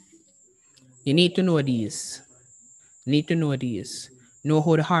 You need to know these. Know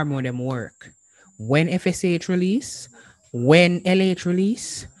how the hormone them work. When FSH release, when LH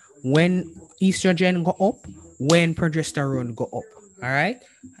release, when estrogen go up, when progesterone go up. All right.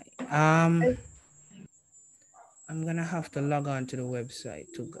 I'm gonna have to log on to the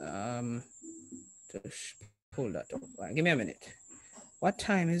website to pull that up. Right, give me a minute. What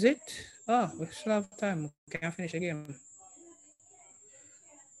time is it? Oh, we still have time. Can I finish the game?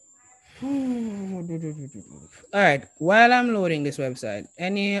 All right. While I'm loading this website,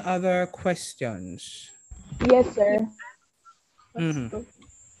 any other questions? Yes, sir. Mm-hmm.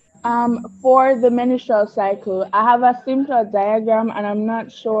 For the menstrual cycle, I have a simple diagram, and I'm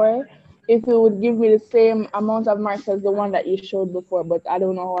not sure if it would give me the same amount of marks as the one that you showed before, but I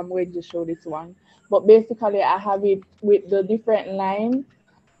don't know how I'm going to show this one. But basically, I have it with the different lines,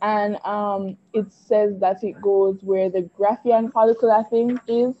 and it says that it goes where the Graafian follicle, I think,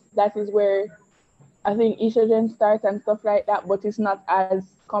 is. That is where I think estrogen starts and stuff like that, but it's not as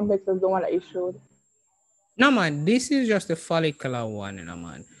complex as the one that you showed. No, man, this is just the follicular one, you know,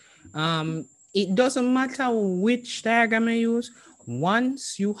 man. It doesn't matter which diagram you use.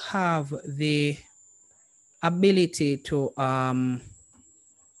 Once you have the ability to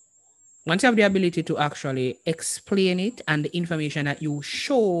actually explain it, and the information that you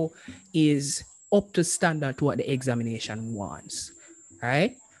show is up to standard to what the examination wants,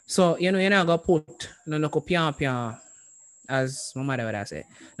 right? So, you know, you're not going to put no pian, as my mother would say,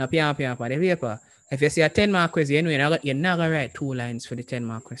 no pian on the paper. If you see a 10-mark question, you know, you're not going to write 2 lines for the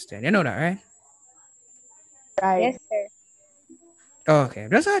 10-mark question. You know that, right? Right. Yes, sir. Okay,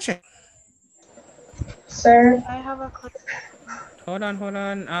 just a check. Sir, I have a question. Hold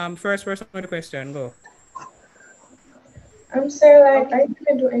on. First person with the question, go. sir, like, are you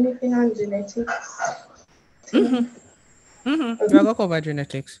gonna do anything on genetics? We're gonna cover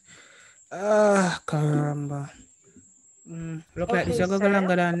genetics. Caramba. Look like this. You're going to go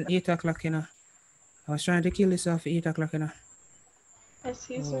longer than 8 o'clock, you know. I was trying to kill this off at 8 o'clock, you know.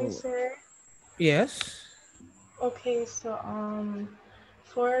 Excuse me, sir. Yes. Okay, so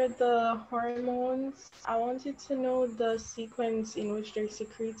for the hormones, I wanted to know the sequence in which they're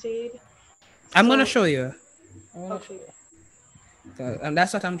secreted. I'm gonna show you. Okay. And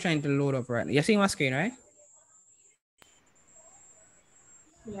that's what I'm trying to load up right now. You see my screen, right?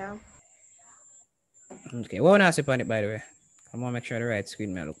 Yeah. Okay, what want to ask on it, by the way? I want to make sure the right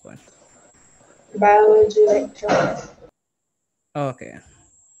screen may look one. Biology lecture. Okay.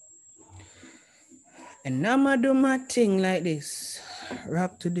 And now I do my thing like this.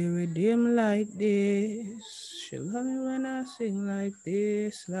 Rock to the rhythm like this. She love me when I sing like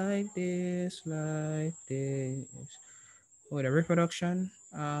this, like this, like this. Oh, the reproduction.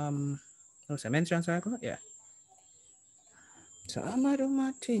 What's the menstrual cycle? Yeah. So I'ma do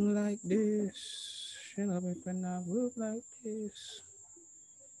my thing like this. She love me when I move like this.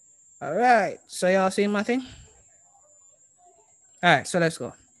 All right. So y'all see my thing? All right. So let's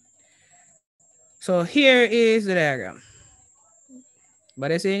go. So here is the diagram.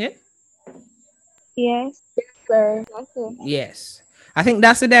 But I seeing it? Yes. Yes, sir. Okay. Yes. I think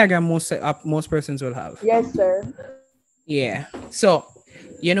that's the diagram most persons will have. Yes, sir. Yeah. So,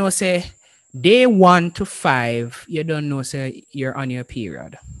 say day 1 to 5, you don't know, say you're on your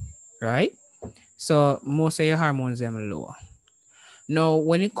period, right? So most of your hormones them low. Now,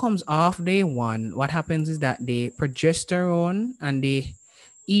 when it comes off day 1, what happens is that the progesterone and the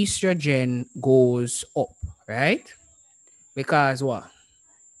estrogen goes up, right? Because what?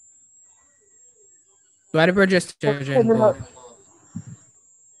 Why the progesterone go up?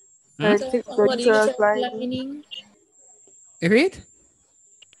 It So thickens the somebody uterus uterus lining. lining. Repeat?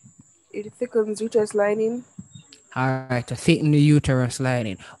 It thickens uterus lining. All right, to thicken the uterus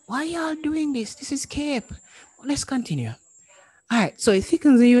lining. Why y'all doing this? This is Cape. Let's continue. All right, so it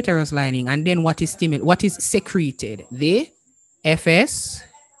thickens the uterus lining, and then what is secreted? The FS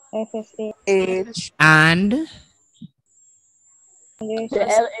FSA. H. and The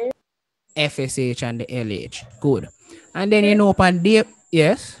LA. FSH and the LH. Good. And then upon day,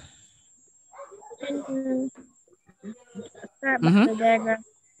 yes. Start back the diagram.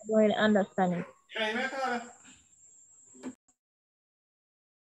 I don't really understand it.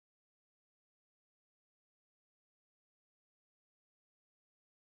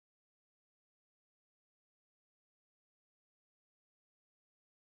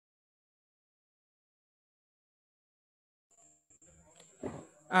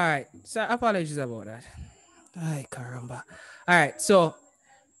 All right. So apologies about that. Ay, caramba. All right. So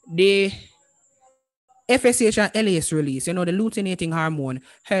the FSH and LH release, the luteinating hormone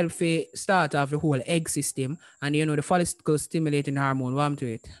help start off the whole egg system, and the follicle stimulating hormone, what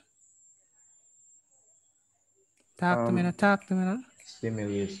to it? Talk to me now.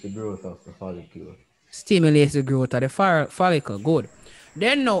 Stimulates the growth of the follicle. Stimulates the growth of the follicle. Good.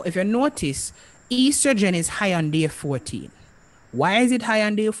 Then now, if you notice, estrogen is high on day 14. Why is it high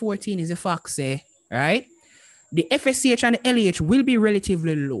on day 14? Is the fact say, right? The FSH and the LH will be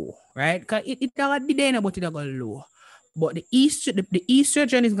relatively low, right? Because it got the day, but it got low. But the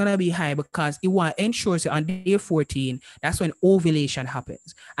estrogen is gonna be high because it want ensures on day 14, that's when ovulation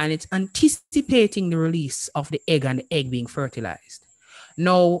happens. And it's anticipating the release of the egg and the egg being fertilized.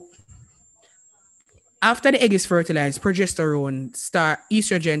 Now, after the egg is fertilized, estrogen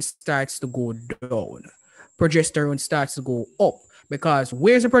starts to go down. Progesterone starts to go up. Because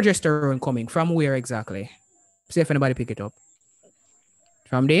where's the progesterone coming from? Where exactly? See if anybody pick it up.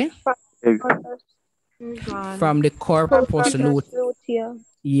 From there? From the corpus luteum.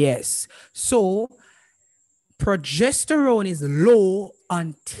 Yes. So progesterone is low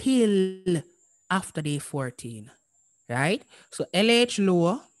until after day 14. Right? So LH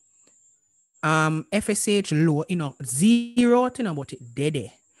low, FSH low, 0 to about it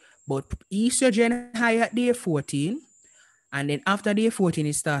dead. But estrogen high at day 14. And then after day 14,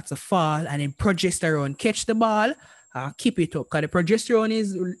 it starts to fall, and then progesterone catch the ball, keep it up. Because the progesterone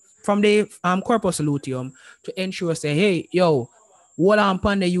is from the corpus luteum to ensure, say, hey, yo, hold on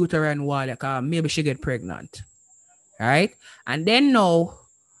upon the uterine wall, because maybe she get pregnant. Right? And then now,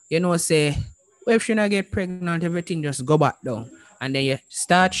 say, well, if she not get pregnant, everything just go back down. And then you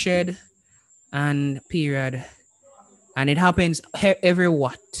start shed and period. And it happens every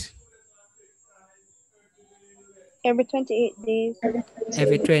what? Every 28 days.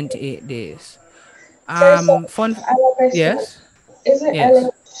 Every 28 days. Fun. Yes. Isn't yes.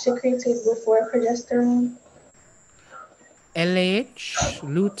 LH secreted before progesterone? LH,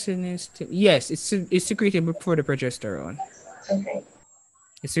 lutein, yes, it's secreted before the progesterone. Okay.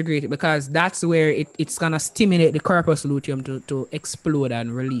 It's secreted because that's where it's gonna stimulate the corpus luteum to explode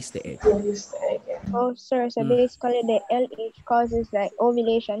and release the egg. Oh, sir. So basically, the LH causes like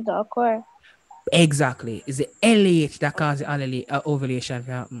ovulation to occur. Exactly. It's the LH that causes ovulation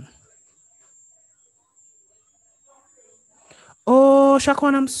to happen. Oh,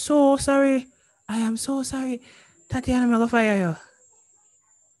 Shakwan, I'm so sorry. I am so sorry. Tatiana, I'm gonna fire you.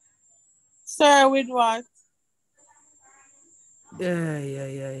 Sir, with what?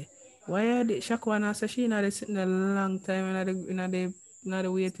 Yeah. Why are the Shakwan say she not sitting a long time in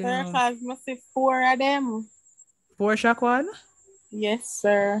the waiting Sir, room? cause must be 4 of them. 4 Shakwan? Yes,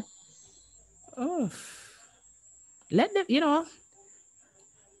 sir. Oh. Let them,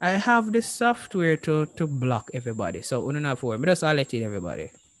 I have this software to block everybody. So we don't have for me. Just I'll let it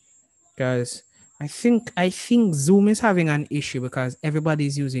everybody. Because I think Zoom is having an issue because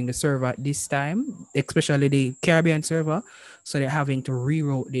everybody's using the server at this time, especially the Caribbean server. So they're having to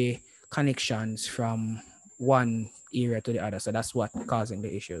reroute the connections from one area to the other. So that's what's causing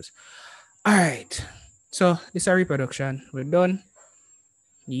the issues. All right. So this is our reproduction. We're done.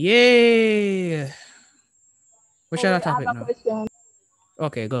 Yeah. What shall I topic now? Question.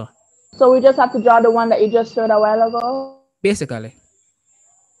 Okay, go. So we just have to draw the one that you just showed a while ago? Basically.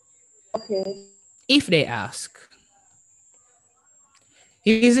 Okay. If they ask.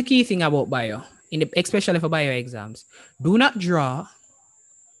 Here's the key thing about bio, especially for bio exams. Do not draw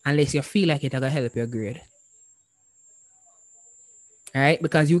unless you feel like it's going to help your grade. All right?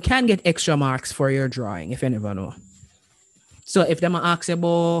 Because you can get extra marks for your drawing, if you never know. So if them ask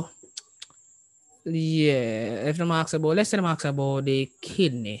about, let's say them ask about the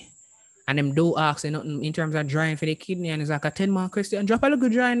kidney, and them do ask nothing in terms of drawing for the kidney, and it's like a 10-mark question, drop a little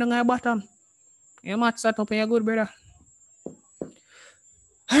good drawing down the bottom. Your maths set up and you're good, brother.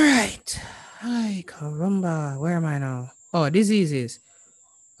 All right. Ay, caramba. Where am I now? Oh, diseases.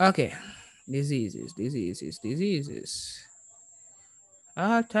 Okay. Diseases.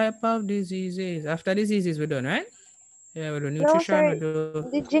 All type of diseases. After diseases, we're done, right? Yeah, we do nutrition. No, we do...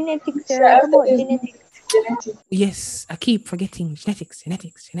 the genetics, sir. What about genetics? Yes, I keep forgetting genetics.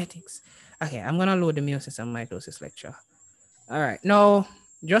 Okay, I'm going to load the meiosis and mitosis lecture. All right. Now,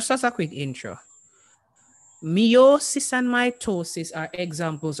 just as a quick intro. Meiosis and mitosis are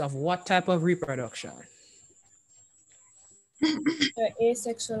examples of what type of reproduction?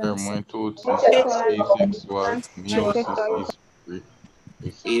 Asexual. Mitosis is asexual. Meiosis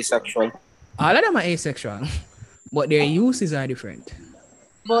is Asexual. All of them are asexual, but their uses are different.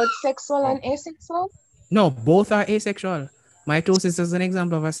 Both sexual and asexual? No, both are asexual. Mitosis is an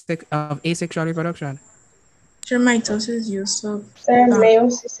example of asexual reproduction. Sure, mitosis use of.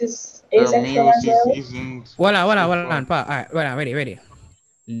 Meiosis is asexual as well. Hold on, Pa. All right, hold on, ready.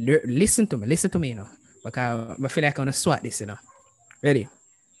 Listen to me, you know, because I feel like I'm going to swat this, you know. Ready?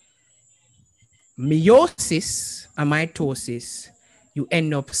 Meiosis and mitosis, you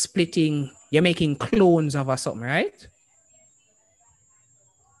end up splitting, you're making clones of something, right?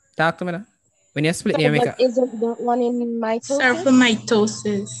 Talk to me now. When you split, you make a... Isn't the one in mitosis? Sir, for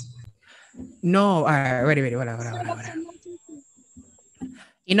mitosis. No, all right, ready. Hold on.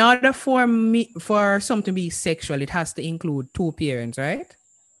 In order for something to be sexual, it has to include two parents, right?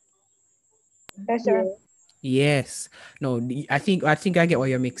 Yes, sir. Yes. No, I think I get what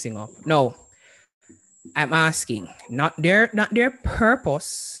you're mixing up. No, I'm asking not their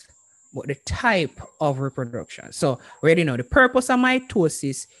purpose, but the type of reproduction. So already know the purpose of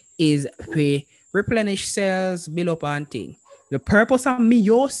mitosis is to replenish cells, build up and thing. The purpose of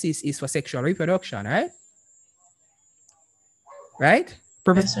meiosis is for sexual reproduction, right? Right?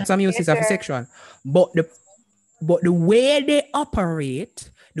 Purpose of meiosis is for sexual. But the way they operate,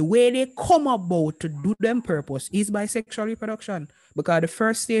 the way they come about to do them purpose is by sexual reproduction. Because the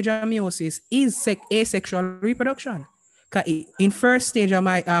first stage of meiosis is asexual reproduction. In first stage of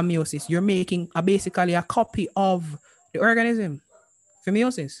meiosis, you're making basically a copy of the organism for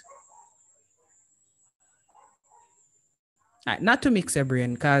meiosis. All right, not to mix your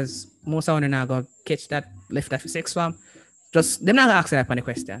brain, because most of them are going to catch that left after sex form. Just, they're not going to answer that on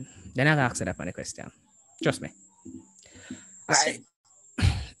the question. Trust me.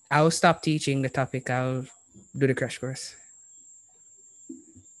 I'll stop teaching the topic. I'll do the crash course.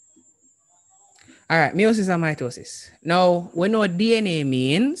 All right, meiosis and mitosis. Now, we know DNA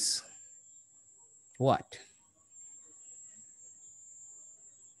means what?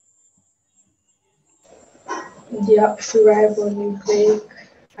 Deoxyribonucleic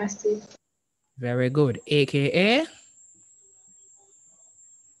acid. Very good. AKA?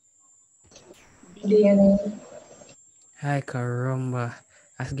 DNA. Hi, caramba.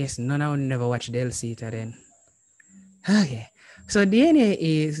 I guess none of them never watched Del Ceta then. Okay. So DNA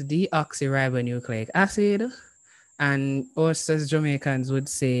is deoxyribonucleic acid. And us as Jamaicans would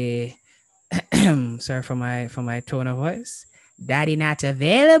say, sorry for my tone of voice, daddy not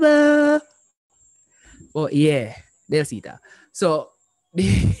available. Oh, yeah, Del Ceta. So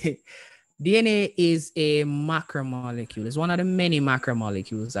DNA is a macromolecule. It's one of the many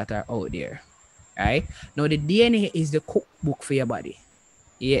macromolecules that are out there. Right? Now, the DNA is the cookbook for your body.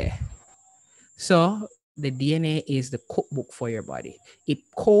 Yeah. So, the DNA is the cookbook for your body. It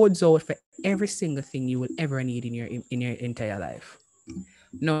codes out for every single thing you will ever need in your entire life.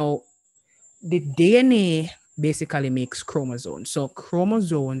 Now, the DNA basically makes chromosomes. So,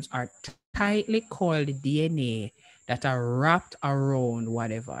 chromosomes are tightly called DNA that are wrapped around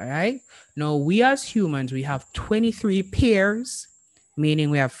whatever, right? Now, we as humans, we have 23 pairs, meaning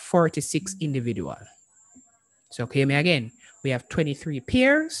we have 46 individuals. So, hear me again. We have 23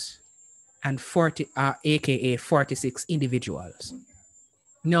 pairs and 40, aka 46 individuals.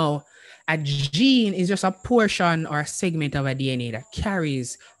 Now, a gene is just a portion or a segment of a DNA that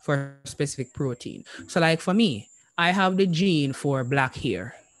carries for a specific protein. So, like for me, I have the gene for black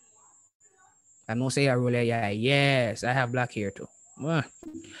hair. I'm not saying I roll, yeah, yes, I have black hair too.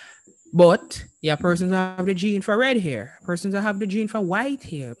 But yeah, persons who have the gene for red hair, persons who have the gene for white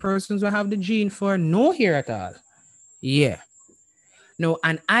hair, persons who have the gene for no hair at all. Yeah. Now,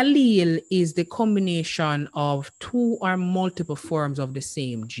 an allele is the combination of two or multiple forms of the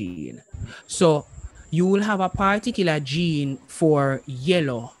same gene. So you will have a particular gene for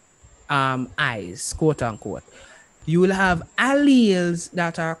yellow eyes, quote unquote. You will have alleles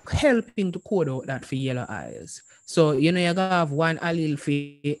that are helping to code out that for yellow eyes. So, you know, you have one allele for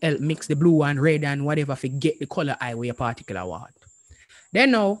help mix the blue and red and whatever for get the color eye where you particular want.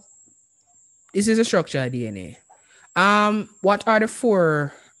 Then now, this is the structure of DNA. What are the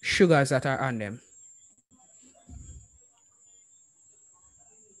 4 sugars that are on them?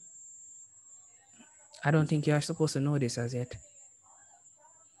 I don't think you're supposed to know this as yet.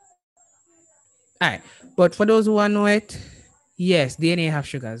 All right, but for those who want to know it, yes, DNA have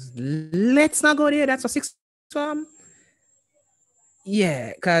sugars. Let's not go there. That's a 6th one.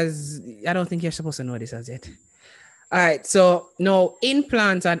 Yeah, because I don't think you're supposed to know this as yet. All right, so now in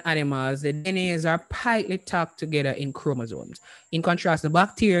plants and animals, the DNAs are tightly tacked together in chromosomes. In contrast, the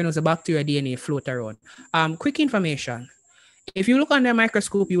bacteria, the bacteria DNA float around. Quick information. If you look under a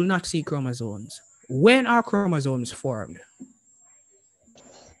microscope, you will not see chromosomes. When are chromosomes formed?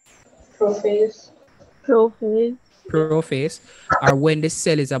 Prophase. Prophase are when the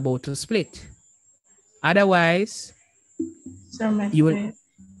cell is about to split. Otherwise, you will,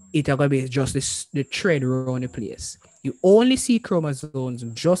 it's going to be just the thread around the place. You only see chromosomes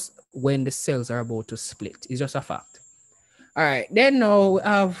just when the cells are about to split. It's just a fact. All right. Then now we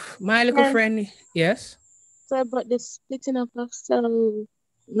have my little friend. Yes? So, but the splitting up of cell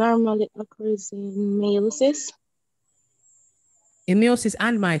normally occurs in meiosis? In meiosis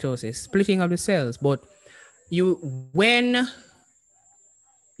and mitosis, splitting of the cells. But if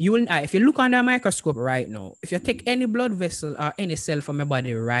you look under a microscope right now, if you take any blood vessel or any cell from your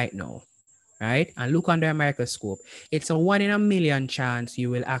body right now, right, and look under a microscope, it's a 1 in a million chance you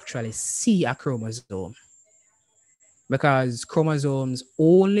will actually see a chromosome. Because chromosomes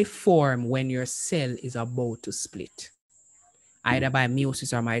only form when your cell is about to split, either by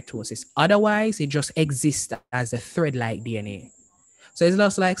meiosis or mitosis. Otherwise, it just exists as a thread-like DNA. So it's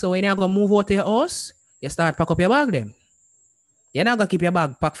just like, so when you're going to move out to your house, you start pack up your bag then. You're not going to keep your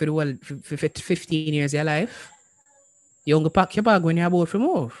bag packed for the world for 15 years of your life. You're going to pack your bag when you're about to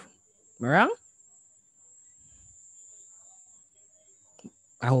move. Am I wrong?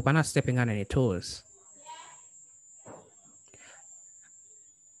 I hope I'm not stepping on any toes.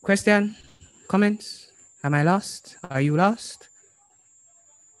 Question? Comments? Am I lost? Are you lost?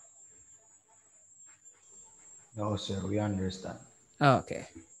 No, sir, we understand. Okay.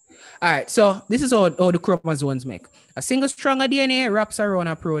 All right, so this is how the chromosomes make. A single strand of DNA wraps around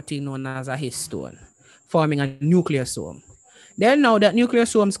a protein known as a histone, forming a nucleosome. Then now that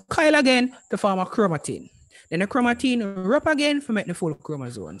nucleosomes coil again to form a chromatin. Then the chromatin wrap again to make the full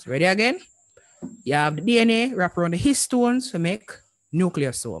chromosomes. Ready again? You have the DNA wrap around the histones to make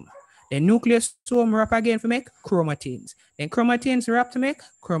nucleosome. Then nucleosome wrap again to make chromatins. Then chromatins wrap to make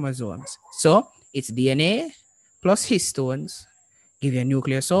chromosomes. So it's DNA plus histones give you a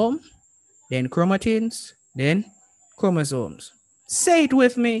nucleosome, then chromatins, then chromosomes. Say it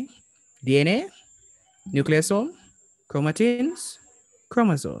with me. DNA, nucleosome, chromatins,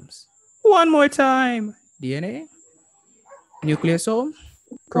 chromosomes. One more time. DNA, nucleosome,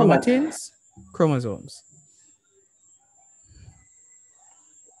 chromatins, chromosomes.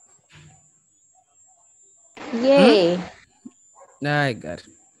 Yay. I got it.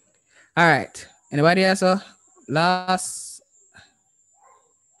 All right. Anybody else? Last.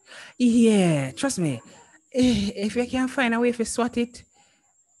 Yeah, trust me. If you can find a way to swat it,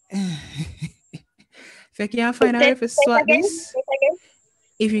 if you can find a way to swat this,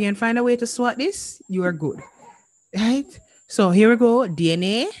 if you can find a way to swat this, you are good. Right? So here we go.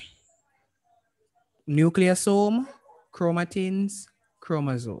 DNA, nucleosome, chromatins,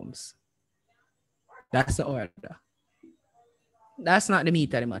 chromosomes. That's the order. That's not the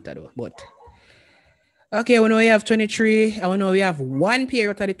meat of the matter though, but okay, we know we have 23, and we know we have one pair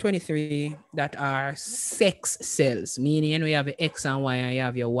out of the 23 that are sex cells, meaning we have the X and Y, and you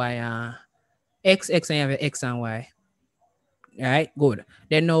have your Y and X, and you have your X and Y. All right, good.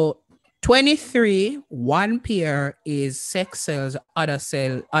 Then now 23, one pair is sex cells,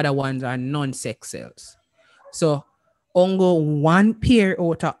 other ones are non-sex cells. So only one pair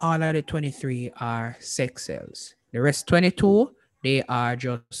out of all of the 23 are sex cells. The rest 22, they are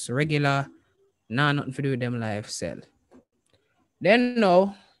just regular, nothing to do with them live cell. Then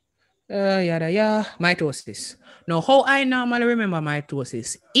now, mitosis. Now, how I normally remember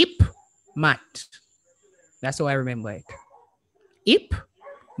mitosis? IP, mat. That's how I remember it. IP,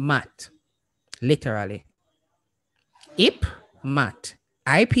 mat. Literally. IP, mat.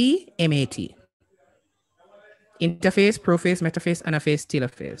 IP, MAT. Interphase, prophase, metaphase, anaphase,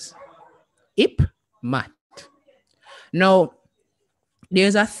 telophase. IP, mat. Now,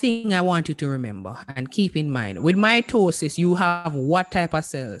 there's a thing I want you to remember and keep in mind. With mitosis, you have what type of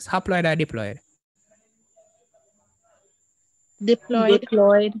cells? Haploid or diploid?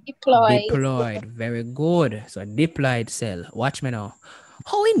 Diploid. Diploid. Very good. So diploid cell. Watch me now.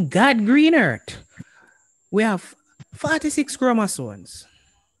 How in God green earth? We have 46 chromosomes.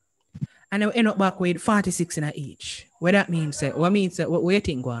 And we end up back with 46 in each. What that means? What means? What do you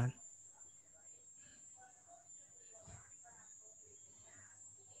think, Juan?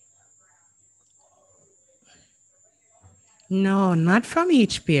 No, not from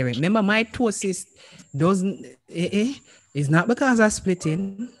each parent. Remember, mitosis doesn't. It's not because of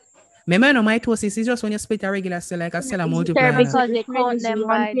splitting. Remember, no, mitosis is just when you split a regular cell, like a cell and multiply. Because they count them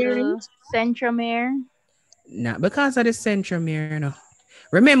by the centromere. Not because of the centromere, no.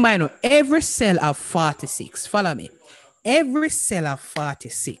 Remember, you know, every cell have 46. Follow me. Every cell have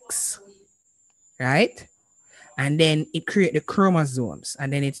 46. Right? And then it create the chromosomes.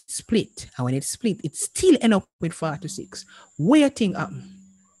 And then it split. And when it split, it still end up with 46. What do you think happen?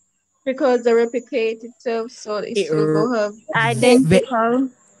 Because they replicate itself, so it will have identical.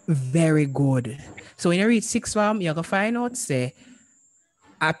 Very good. So when you read 6 form, you're going to find out, say,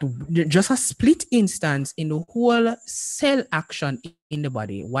 at just a split instance in the whole cell action in the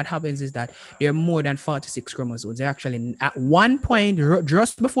body, what happens is that there are more than 46 chromosomes. They're actually at one point,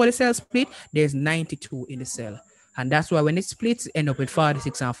 just before the cell split, there's 92 in the cell. And that's why when it splits, it end up with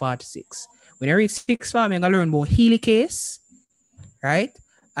 46 and 46. When you read 6 form, you're going to learn about helicase, right?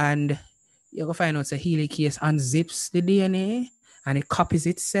 And you're going to find out the helicase unzips the DNA and it copies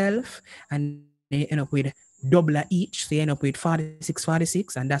itself and you end up with double each, so you end up with 46,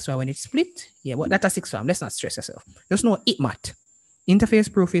 46, and that's why when it split, yeah, but that's a 6 form. Let's not stress yourself. Just know it mat. Interphase,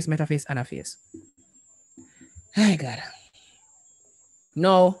 prophase, metaphase, anaphase. My God.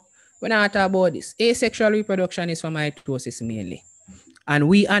 Now, when I talk about this, asexual reproduction is for mitosis mainly. And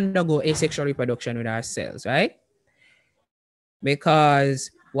we undergo asexual reproduction with our cells, right? Because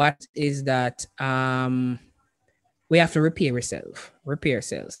what is that? We have to repair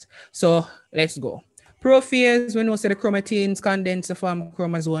cells. So let's go. Prophase, we know the chromatids condense to form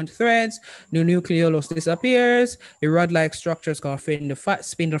chromosome threads. The nucleolus disappears. The rod-like structures called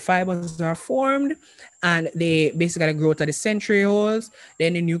spindle fibers are formed, and they basically grow to the centrioles.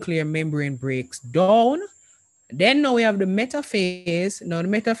 Then the nuclear membrane breaks down. Then now we have the metaphase. Now the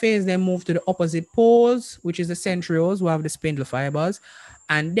metaphase then move to the opposite poles, which is the centrioles, who have the spindle fibers.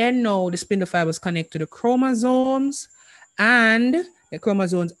 And then now the spindle fibers connect to the chromosomes, and the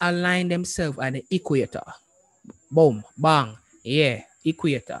chromosomes align themselves at the equator. Boom, bang, yeah,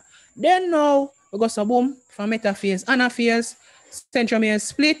 equator. Then now we go so boom from metaphase, anaphase, centromere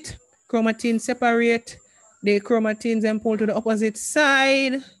split, chromatin separate, the chromatins then pull to the opposite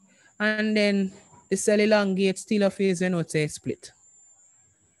side, and then the cell elongates, telophase, and what's a split.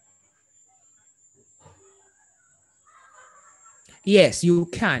 Yes, you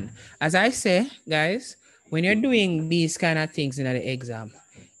can. As I say, guys, when you're doing these kind of things in the exam,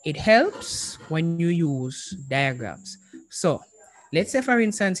 it helps when you use diagrams. So let's say, for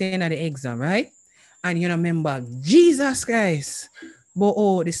instance, you're in the exam, right? And you remember, Jesus Christ, but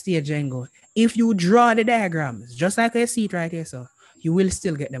oh, the stage angle. If you draw the diagrams, just like I see it right here, so you will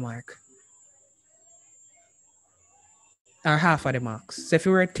still get the mark. Or half of the marks. So if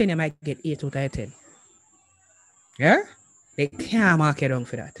you were 10, you might get 8 out of 10. Yeah? They can't mark you down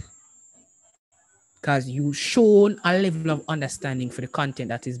for that. Because you shown a level of understanding for the content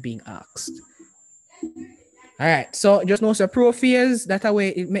that is being asked. All right, so just know, so prophase, that way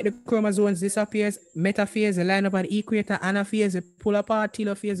it make the chromosomes disappear. Metaphase, they line up at the equator. Anaphase, they pull apart.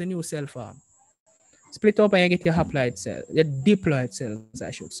 Telophase, a new cell form. Split up and you get your haploid cell, your diploid cells,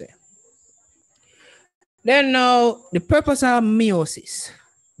 I should say. Then now, the purpose of meiosis,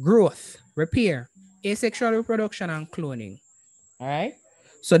 growth, repair, asexual reproduction, and cloning. All right?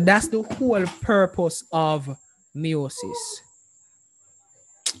 So that's the whole purpose of meiosis.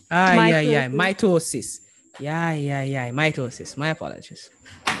 Mitosis. Mitosis. My apologies.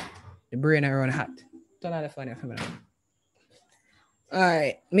 The brain are on hot. Turn on the phone for me now. All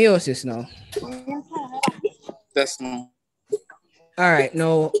right, meiosis now. That's no. All right,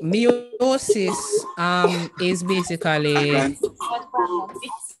 now meiosis is basically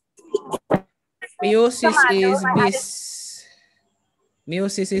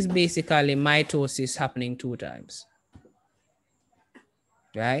meiosis is basically mitosis happening 2 times.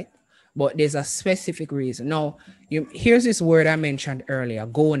 Right? but there's a specific reason. Now, here's this word I mentioned earlier,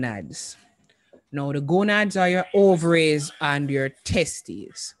 gonads. Now, the gonads are your ovaries and your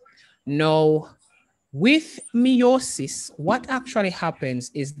testes. Now, with meiosis, what actually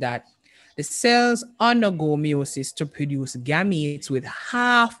happens is that the cells undergo meiosis to produce gametes with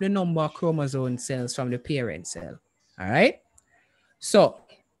half the number of chromosome cells from the parent cell. All right? So,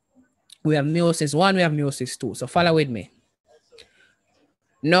 we have meiosis 1, we have meiosis 2. So, follow with me.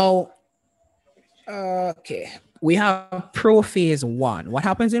 Now, okay, we have prophase 1. What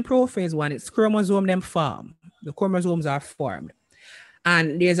happens in prophase 1? It's chromosome them form. The chromosomes are formed.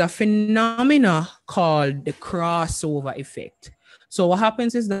 And there's a phenomena called the crossover effect. So what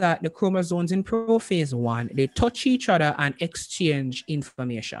happens is that the chromosomes in prophase 1, they touch each other and exchange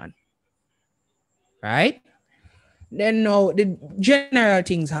information. Right? Then now the general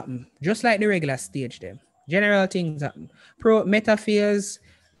things happen, just like the regular stage them. General things happen. Metaphase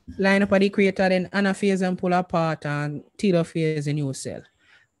line up at the equator, then anaphase and pull apart, and telophase a new cell.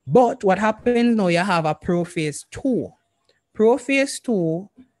 But what happens now, you have a prophase 2. Prophase 2,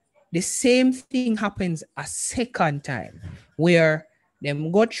 the same thing happens a second time, where them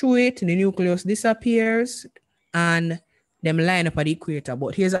go through it, the nucleus disappears, and them line up at the equator.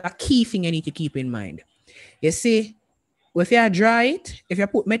 But here's a key thing you need to keep in mind. You see, if you dry it, if you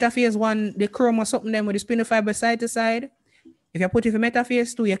put metaphase 1, the chrome or something them with the spindle fiber side to side, if you put it for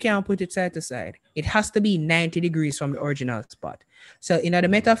metaphase 2, you can't put it side to side. It has to be 90 degrees from the original spot. So in the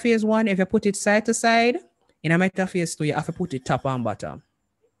metaphase 1, if you put it side to side, in a metaphase 2, you have to put it top and bottom.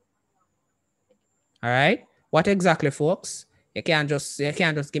 All right? What exactly, folks? You can't just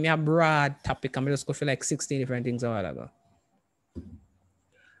give me a broad topic and just go for like 16 different things a while ago.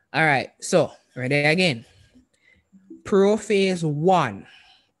 All right, so ready again. Prophase 1.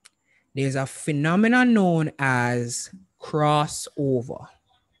 There's a phenomenon known as crossover.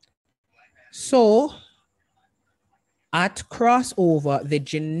 So at crossover, the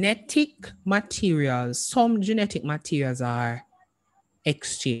genetic materials, some genetic materials are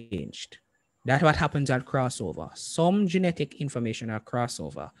exchanged. That's what happens at crossover. Some genetic information at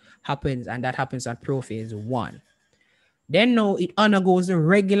crossover happens, and that happens at prophase 1. Then now it undergoes the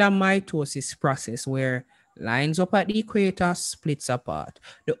regular mitosis process where lines up at the equator, splits apart.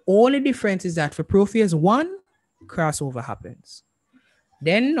 The only difference is that for prophase 1, crossover happens.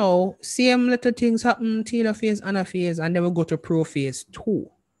 Then now, same little things happen, telophase, anaphase, and then we'll go to prophase 2.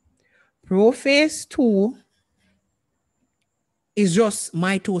 Prophase 2 is just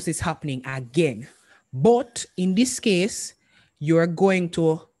mitosis happening again. But in this case, you're going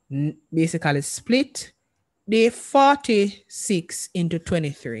to basically split the 46 into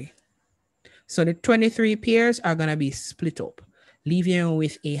 23. So the 23 pairs are going to be split up, leaving you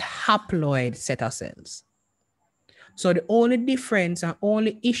with a haploid set of cells. So the only difference and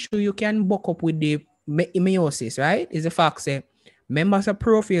only issue you can buck up with the meiosis, right, is the fact that members of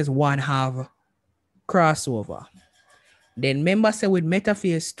prophase 1 have crossover. Then members with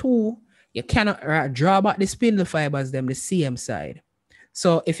metaphase 2, you cannot draw back the spindle fibers them the same side.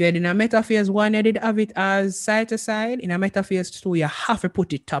 So if you're in a metaphase 1, you did have it as side to side. In a metaphase 2, you have to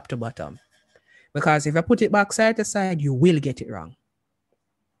put it top to bottom. Because if you put it back side to side, you will get it wrong.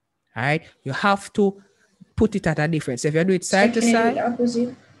 All right? You have to put it at a difference. If you do it side to side.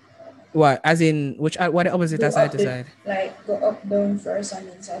 Opposite. What? As in, what the opposite is side to side? Like go up, down first and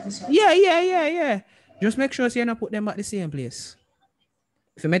then side to side. Yeah. Just make sure so you don't put them at the same place.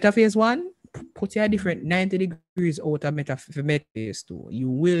 For metaphase 1, put your different 90 degrees out of metaphase 2. You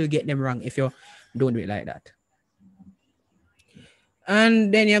will get them wrong if you don't do it like that.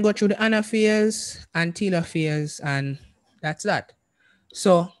 And then you go through the anaphase and telophase, and that's that.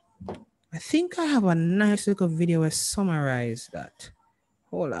 So I think I have a nice little video where I summarize that.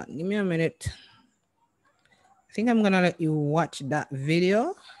 Hold on, give me a minute. I think I'm gonna let you watch that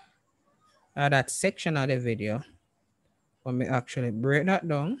video, that section of the video. Let me actually break that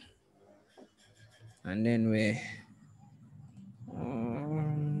down. And then we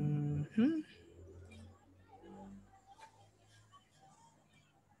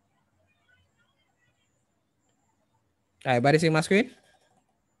everybody see my screen?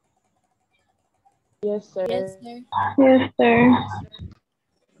 Yes, sir. Yes, sir. Yes, sir.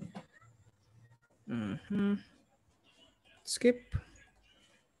 Skip.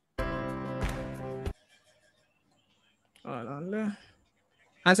 Hold on there.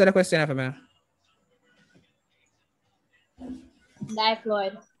 Answer the question for me.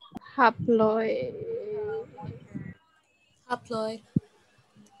 Diploid. Haploid. Haploid.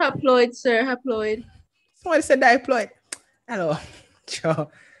 Haploid, sir. Haploid. Somebody said diploid. Hello. Joe.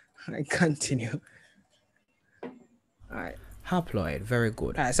 I continue. All right. Haploid, very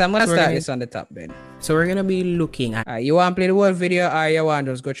good. Alright, so I'm gonna start this on the top then. So we're gonna be looking at you wanna play the whole video or you want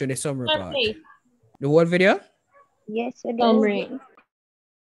to just go through the summary part? The whole video? Yes, it Summary. is.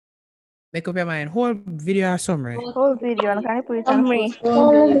 Make up your mind. Whole video or summary? Whole video. Can I put it on Summary.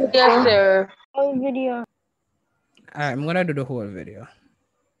 Facebook? Yes, sir. Whole video. Alright, I'm gonna do the whole video.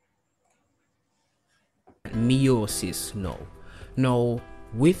 Meiosis now. Now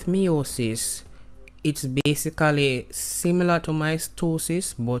with meiosis, it's basically similar to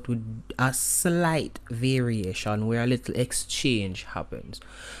mitosis, but with a slight variation where a little exchange happens.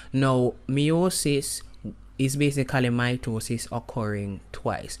 Now, meiosis is basically mitosis occurring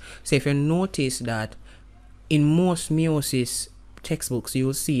twice. So if you notice that in most meiosis textbooks,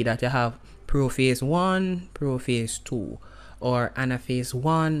 you'll see that you have prophase 1, prophase 2, or anaphase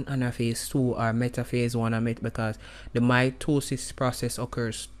 1, anaphase 2, or metaphase 1, or because the mitosis process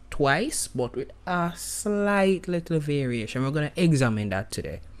occurs twice, but with a slight little variation. We're going to examine that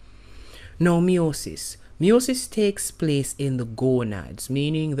today. Now, meiosis. Meiosis takes place in the gonads,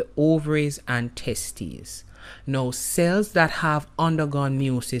 meaning the ovaries and testes. Now, cells that have undergone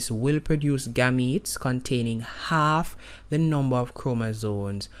meiosis will produce gametes containing half the number of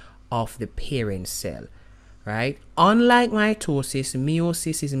chromosomes of the parent cell. Right? Unlike mitosis,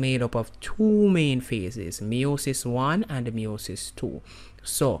 meiosis is made up of two main phases, meiosis 1 and meiosis 2.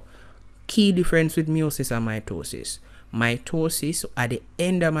 So, key difference with meiosis and mitosis. Mitosis, at the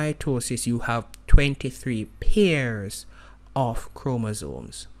end of mitosis, you have 23 pairs of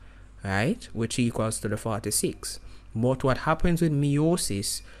chromosomes, right? Which equals to the 46. But what happens with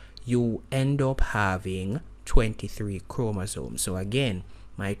meiosis, you end up having 23 chromosomes. So again,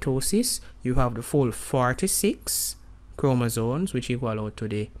 mitosis, you have the full 46 chromosomes, which equal out to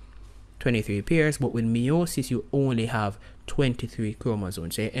the 23 pairs, but with meiosis you only have 23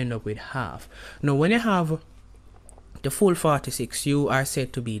 chromosomes, so you end up with half. Now when you have the full 46, you are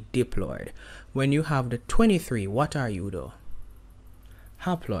said to be diploid. When you have the 23, what are you though?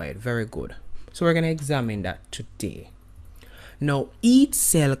 Haploid. Very good. So we're going to examine that today. Now each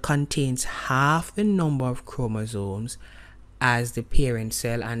cell contains half the number of chromosomes as the parent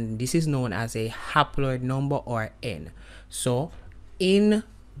cell, and this is known as a haploid number, or N. So in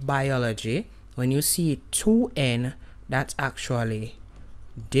biology, when you see 2N, that's actually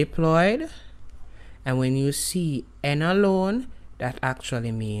diploid, and when you see N alone, that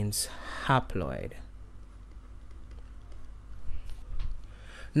actually means haploid.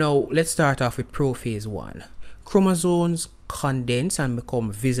 Now let's start off with prophase 1. Chromosomes condense and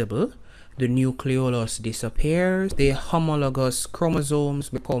become visible. The nucleolus disappears. The homologous chromosomes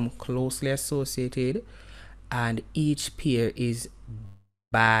become closely associated, and each pair is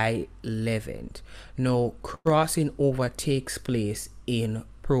bilevant. Now crossing over takes place in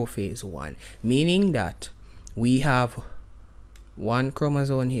prophase 1, meaning that we have one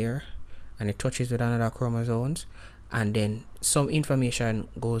chromosome here and it touches with another chromosomes, and then some information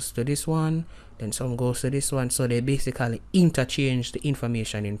goes to this one, then some goes to this one, so they basically interchange the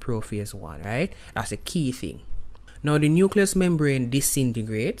information in prophase 1, right? That's a key thing. Now the nucleus membrane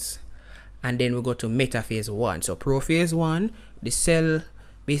disintegrates, and then we go to metaphase 1. So prophase 1, the cell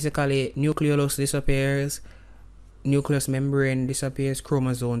basically, nucleolus disappears, nucleus membrane disappears,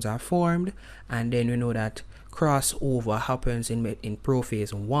 chromosomes are formed, and then we know that crossover happens in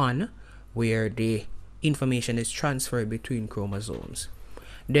prophase 1, where the information is transferred between chromosomes.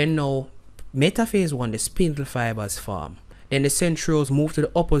 Then now metaphase 1, the spindle fibers form. Then the centrioles move to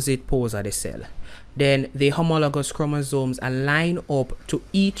the opposite poles of the cell. Then the homologous chromosomes align up to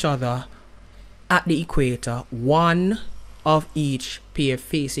each other at the equator, one of each pair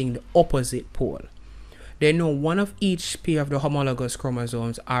facing the opposite pole. Then now one of each pair of the homologous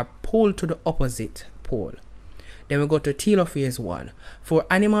chromosomes are pulled to the opposite pole. Then we go to telophase 1. For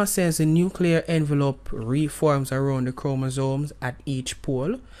animal cells, the nuclear envelope reforms around the chromosomes at each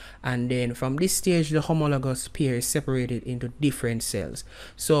pole, and then from this stage the homologous pair is separated into different cells.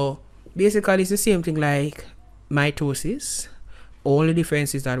 So basically it's the same thing like mitosis. Only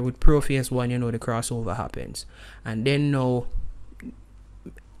difference is that with prophase 1, you know, the crossover happens, and then now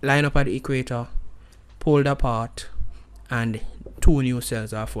line up at the equator, pulled apart, and two new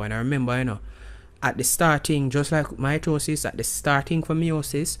cells are formed. And remember, you know, at the starting, just like mitosis, at the starting for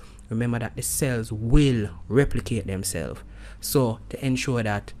meiosis, remember that the cells will replicate themselves. So to ensure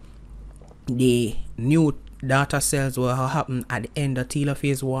that the new data cells will happen at the end of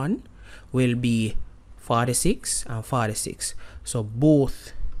telophase 1 will be 46 and 46. So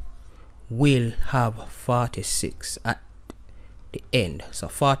both will have 46 at the end. So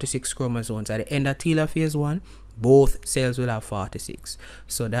 46 chromosomes at the end of telophase 1, both cells will have 46.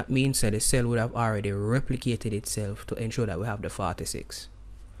 So that means that the cell would have already replicated itself to ensure that we have the 46.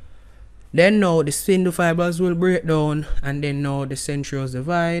 Then now the spindle fibers will break down, and then now the centrioles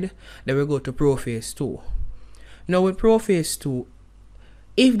divide. Then we go to prophase 2. Now with prophase 2,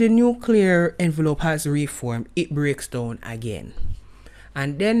 if the nuclear envelope has reformed, it breaks down again.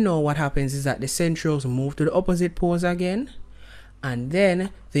 And then now what happens is that the centrioles move to the opposite poles again. And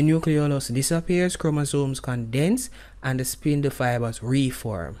then the nucleolus disappears, chromosomes condense, and the spindle fibers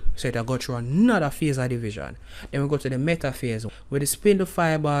reform. So it'll go through another phase of division. Then we go to the metaphase, where the spindle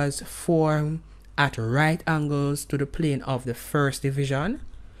fibers form at right angles to the plane of the first division.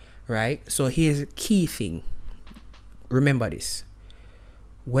 Right? So here's a key thing. Remember this.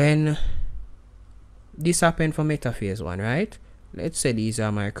 When this happened for metaphase 1, right? Let's say these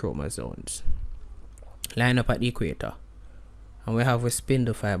are my chromosomes. Line up at the equator. And we have a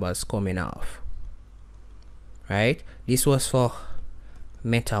spindle fibers coming off. Right? This was for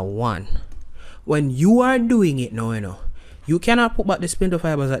meta 1. When you are doing it now, you cannot put back the spindle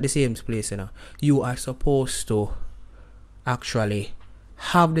fibers at the same place, You are supposed to actually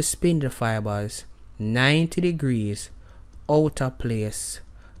have the spindle fibers 90 degrees out of place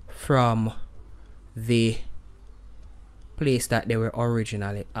from the place that they were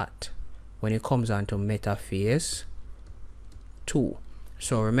originally at when it comes on to metaphase 2.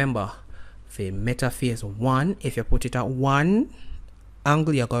 So remember, for metaphase 1, if you put it at one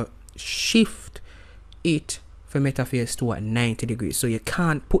angle, you're going to shift it for metaphase 2 at 90 degrees. So you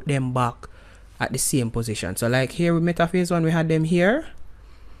can't put them back at the same position. So like here with metaphase 1, we had them here,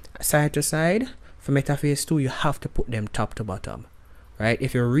 side to side. For metaphase 2, you have to put them top to bottom. Right?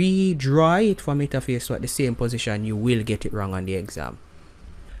 If you redraw it for metaphase 2 at the same position, you will get it wrong on the exam.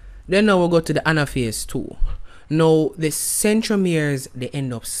 Then now we'll go to the anaphase 2. Now the centromeres, they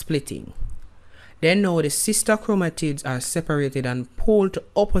end up splitting. Then now the sister chromatids are separated and pulled to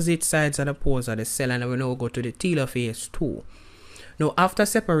opposite sides of the poles of the cell, and we now go to the telophase 2. Now after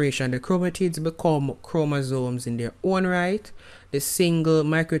separation, the chromatids become chromosomes in their own right. The single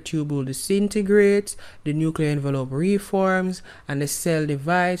microtubule disintegrates, the nuclear envelope reforms, and the cell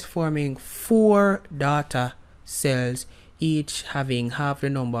divides, forming 4 daughter cells, each having half the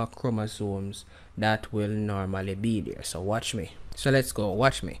number of chromosomes that will normally be there. So watch me. So let's go.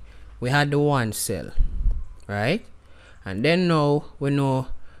 Watch me. We had the one cell, right? And then now we know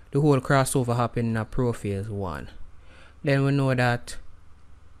the whole crossover happened in a prophase 1. Then we know that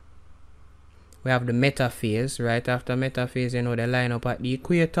we have the metaphase. Right after metaphase, they line up at the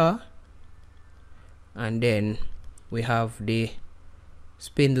equator. And then we have the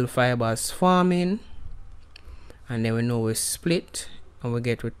spindle fibers forming. And then we know we split. And we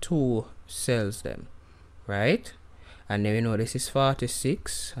get with 2 cells then. Right? And then we know this is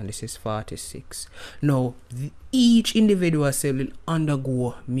 46. And this is 46. Now, each individual cell will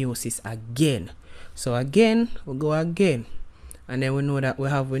undergo meiosis again. So again, we'll go again. And then we know that we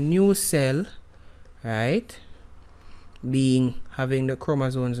have a new cell, right, having the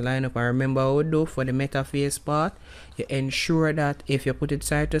chromosomes line up. And remember what we do for the metaphase part, you ensure that if you put it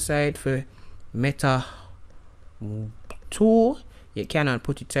side to side for meta 2, you cannot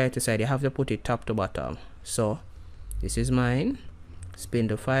put it side to side, you have to put it top to bottom. So this is mine,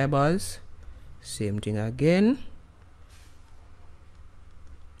 spindle fibers, same thing again.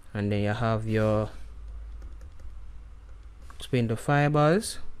 And then you have your spindle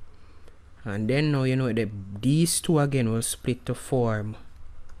fibers, and then now you know that these 2 again will split to form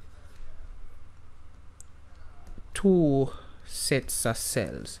 2 sets of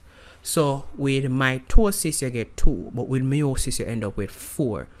cells. So with mitosis you get 2, but with meiosis you end up with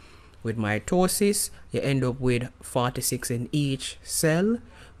 4. With mitosis you end up with 46 in each cell.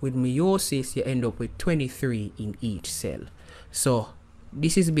 With meiosis you end up with 23 in each cell. So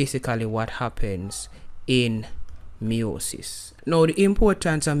this is basically what happens in meiosis. Now the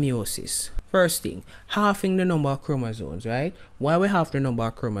importance of meiosis. First thing, halving the number of chromosomes, right? Why we have the number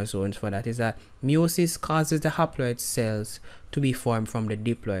of chromosomes for that is that meiosis causes the haploid cells to be formed from the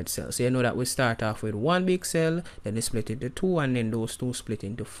diploid cells. So you know that we start off with 1 big cell, then they split into 2, and then those 2 split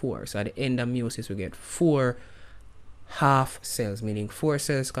into 4. So at the end of meiosis we get 4 half cells, meaning 4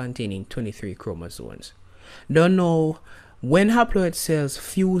 cells containing 23 chromosomes. Don't know when haploid cells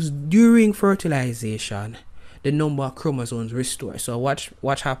fuse during fertilization, the number of chromosomes restore. So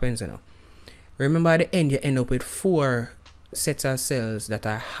watch happens now. Remember at the end you end up with 4 sets of cells that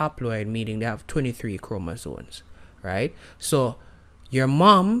are haploid, meaning they have 23 chromosomes, right? So your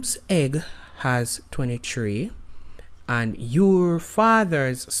mom's egg has 23 and your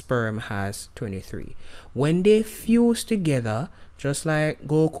father's sperm has 23. When they fuse together, just like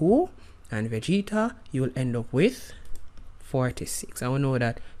Goku And Vegeta, you will end up with 46. And we know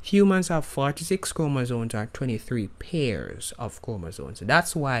that humans have 46 chromosomes or 23 pairs of chromosomes. So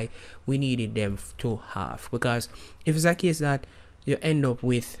that's why we needed them to half. Because if it's a case that you end up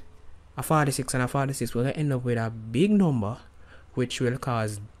with a 46 and a 46, we'll end up with a big number, which will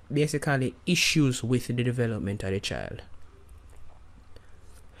cause basically issues with the development of the child.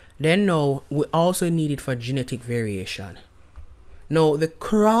 Then now, we also need it for genetic variation. Now, the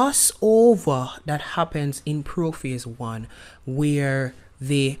crossover that happens in prophase 1, where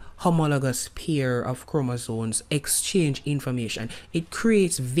the homologous pair of chromosomes exchange information, it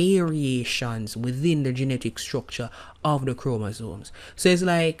creates variations within the genetic structure of the chromosomes. So it's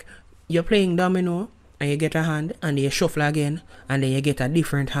like you're playing domino and you get a hand and then you shuffle again and then you get a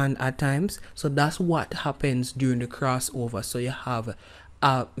different hand at times. So that's what happens during the crossover. So you have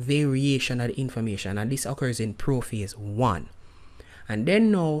a variation of the information, and this occurs in prophase 1. And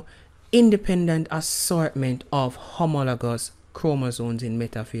then now, independent assortment of homologous chromosomes in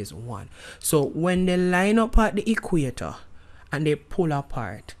metaphase 1. So when they line up at the equator and they pull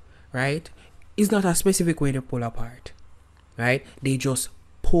apart, right? It's not a specific way to pull apart, right? They just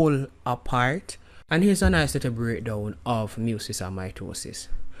pull apart. And here's a nice little breakdown of meiosis and mitosis.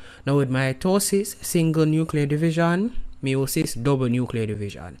 Now with mitosis, single nuclear division, meiosis, double nuclear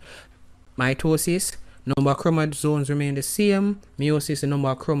division. Mitosis, number of chromosomes remain the same. Meiosis, the number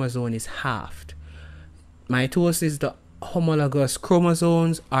of chromosomes is halved. Mitosis, the homologous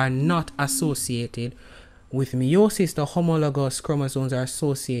chromosomes are not associated. With meiosis, the homologous chromosomes are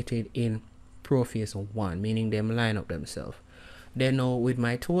associated in prophase 1, meaning them line up themselves. Then now with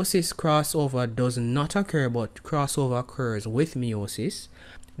mitosis, crossover does not occur, but crossover occurs with meiosis.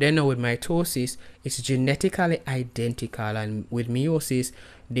 Then now with mitosis, it's genetically identical, and with meiosis,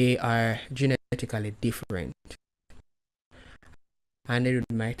 they are genetically different. And then with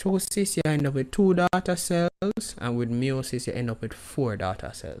mitosis, you end up with 2 daughter cells, and with meiosis, you end up with 4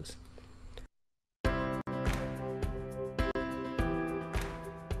 daughter cells.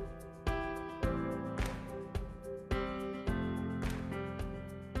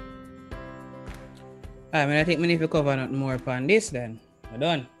 I mean, I think we need to cover not more upon this then. We're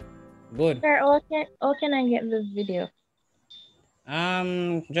done. Good. Sir, how can I get this video?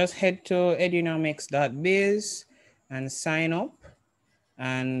 Just head to edunomics.biz and sign up,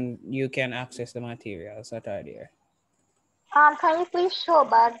 and you can access the materials that are there. Can you please show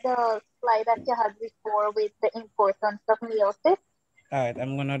back the slide that you had before with the importance of meiosis? All right,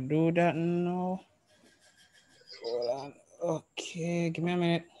 I'm gonna do that now. Hold on. Okay, give me a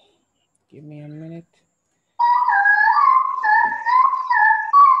minute. Give me a minute.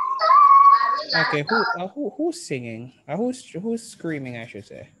 Okay, who's singing? Who's screaming, I should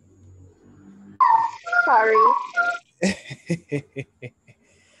say. Sorry.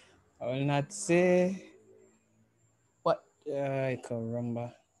 I will not say what.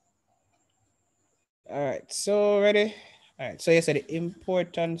 Caramba. All right, so ready? All right, so you said the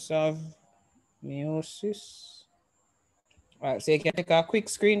importance of meiosis. All right, so you can take a quick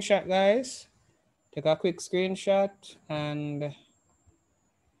screenshot, guys. Take a quick screenshot and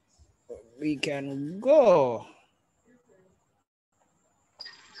we can go.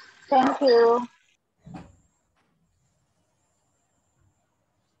 Thank you.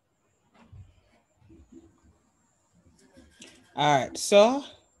 All right, so,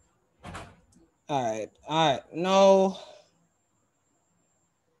 all right, now,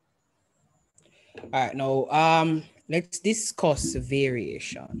 let's discuss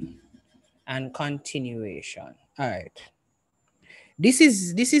variation and continuation. All right. This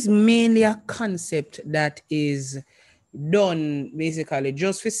is mainly a concept that is done basically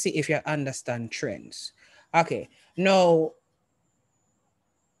just to see if you understand trends. Okay, now,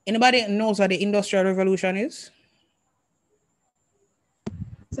 anybody knows what the Industrial Revolution is?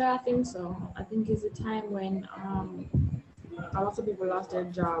 So I think so. I think it's a time when a lot of people lost their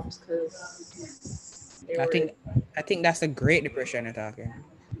jobs because I think that's the Great Depression you're talking.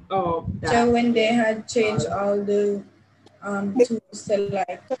 Oh, so when they had changed all the tools to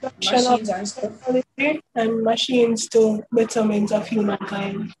like machines and stuff, and machines to betterment of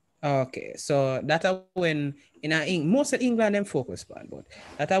humankind. Okay, so that's when most of England them focus on, but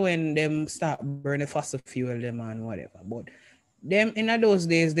that's when them start burning fossil fuel them and whatever. But them in those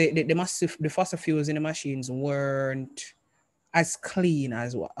days, the fossil fuels in the machines weren't as clean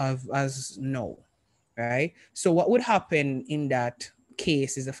as now, right? So what would happen in that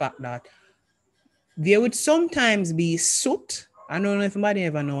case is the fact that there would sometimes be soot. I don't know if anybody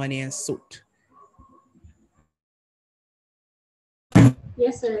ever know any soot.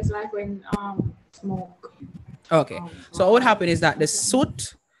 Yes, sir. It's like when smoke. Okay, so what would happen is that the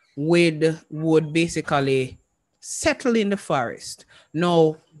soot would basically settle in the forest.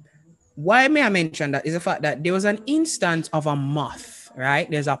 Now, why may I mention that is the fact that there was an instance of a moth, right?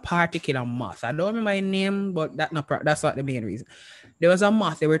 There's a particular moth. I don't remember the name, but that's not the main reason. There was a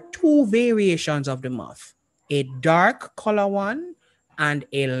moth. There were two variations of the moth, a dark color one and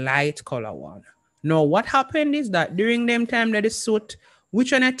a light color one. Now, what happened is that during them time that the suit,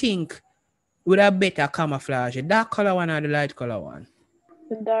 which one I think would have better camouflage, the dark color one or the light color one?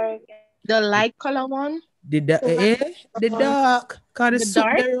 The light color one. The dark. Cause the suit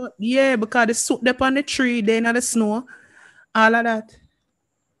there, yeah, because the suit up on the tree, then on the snow, all of that.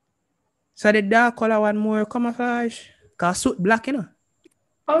 So the dark color one more camouflage. Cause suit black, you know.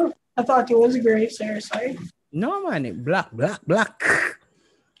 Oh, I thought it was gray, sir. Sorry. No, man, it black.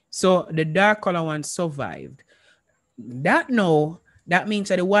 So the dark color one survived. That means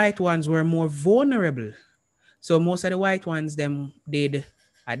that the white ones were more vulnerable. So most of the white ones, them did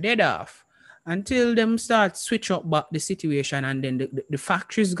a dead off until them start switch up back the situation, and then the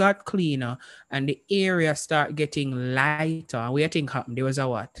factories got cleaner and the area start getting lighter. And what do you think happened? There was a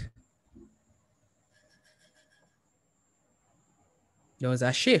what? There was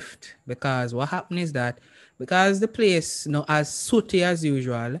a shift, because what happened is that because the place as sooty as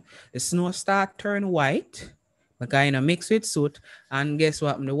usual, the snow start turn white, because mix with soot, and guess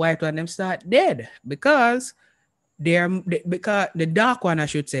what? The white one them start dead because the dark one, I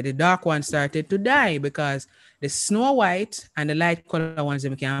should say, the dark one started to die because the snow white and the light color ones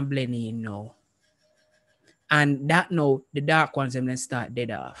them can blend in now. And that the dark ones them then start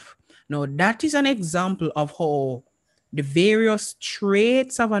dead off. Now that is an example of how the various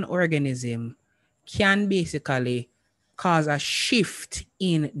traits of an organism can basically cause a shift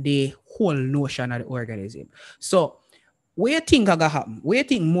in the whole notion of the organism. So where you think I got happen? Where you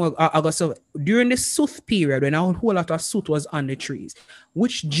think more I got so during the soot period when a whole lot of soot was on the trees,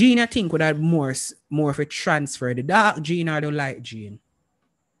 which gene I think would have more of a transfer, the dark gene or the light gene?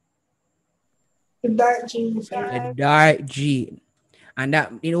 The dark gene. The dark gene. And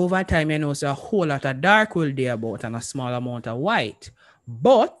that over time, so a whole lot of dark will be about and a small amount of white.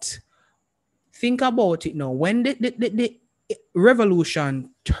 But think about it now. When the revolution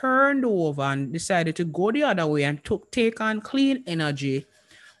turned over and decided to go the other way and take on clean energy,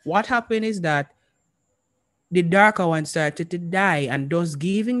 what happened is that the darker ones started to die, and thus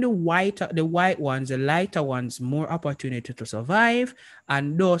giving the white ones, the lighter ones, more opportunity to survive,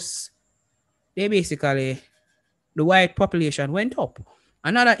 and thus the white population went up.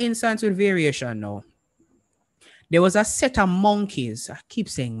 Another instance with variation now. There was a set of monkeys, I keep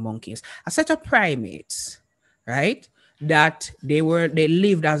saying monkeys, a set of primates, right? That they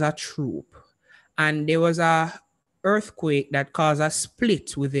lived as a troop. And there was a earthquake that caused a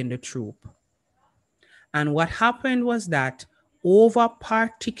split within the troop. And what happened was that over a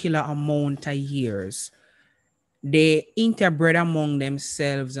particular amount of years, they interbred among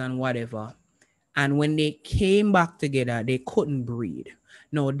themselves and whatever. And when they came back together, they couldn't breed.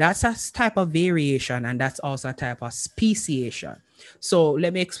 No, that's a type of variation, and that's also a type of speciation. So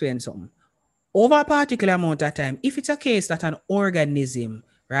let me explain something. Over a particular amount of time, if it's a case that an organism,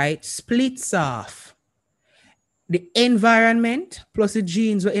 right, splits off, the environment plus the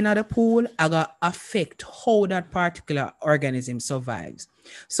genes were in the pool are going to affect how that particular organism survives.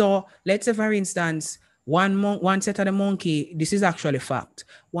 So let's say, for instance, one set of the monkey, this is actually fact.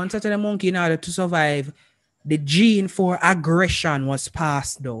 One set of the monkey, in order to survive, the gene for aggression was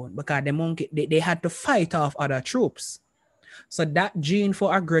passed down because the monkey, they had to fight off other troops. So that gene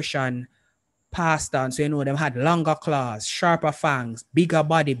for aggression passed on. So, them had longer claws, sharper fangs, bigger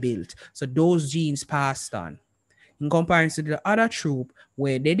body build. So those genes passed on. In comparison to the other troop,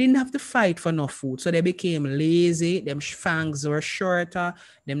 where they didn't have to fight for enough food. So they became lazy, them fangs were shorter,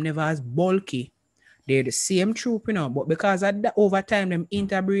 them never as bulky. They're the same troop, but because over time them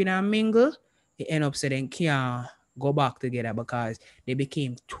interbreed and mingle, it end up saying they can't go back together because they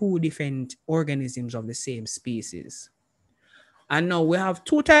became two different organisms of the same species. And now we have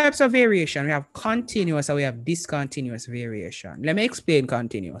two types of variation. We have continuous and we have discontinuous variation. Let me explain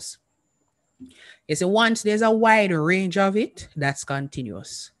continuous. It's once there's a wide range of it, that's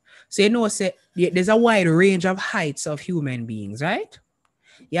continuous. So there's a wide range of heights of human beings, right?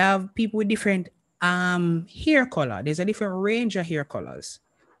 You have people with different hair color. There's a different range of hair colors,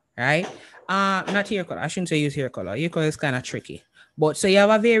 right? Not hair color. I shouldn't say use hair color. Hair color is kind of tricky. But so you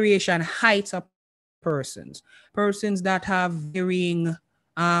have a variation heights of persons that have varying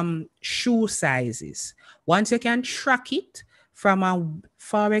shoe sizes. Once you can track it from a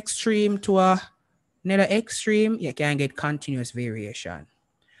far extreme to another extreme, you can get continuous variation.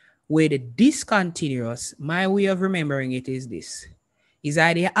 With the discontinuous, my way of remembering it is this. Is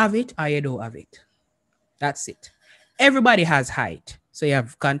either you have it or you don't have it. That's it. Everybody has height. So you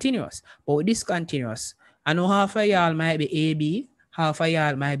have continuous. But with this continuous, I know half of y'all might be AB, half of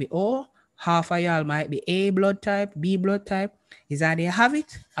y'all might be O, half of y'all might be A blood type, B blood type. Is either you have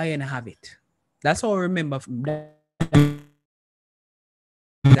it or you don't have it. That's all I remember from that.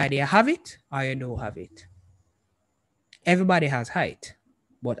 Is either you have it or you don't have it. Everybody has height,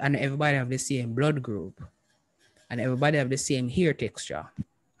 and everybody have the same blood group, and everybody have the same hair texture,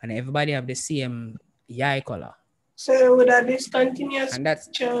 and everybody have the same eye color. So would a discontinuous And that's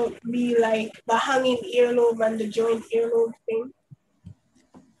picture be like the hanging earlobe and the joint earlobe thing?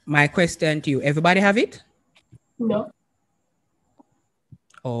 my question to you. Everybody have it? No.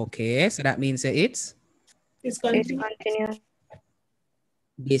 Okay, so that means that it's Discontinuous.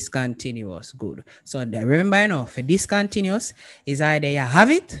 discontinuous. Good. So remember, you know, for discontinuous is either you have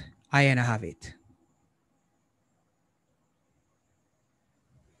it or you don't have it.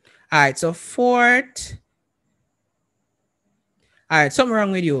 All right, so fourth. All right, something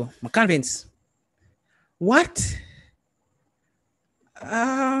wrong with you. I'm convinced. What?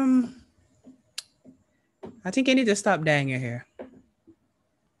 I think you need to stop dyeing your hair.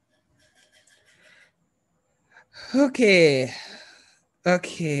 Okay.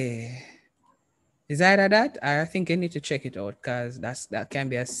 Is either that? I think you need to check it out because that can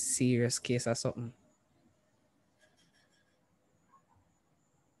be a serious case or something.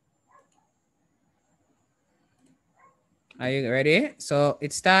 Are you ready? So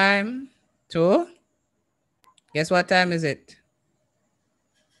it's time to guess what time is it?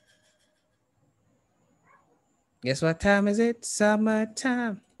 Guess what time is it?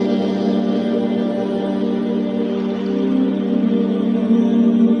 Summertime.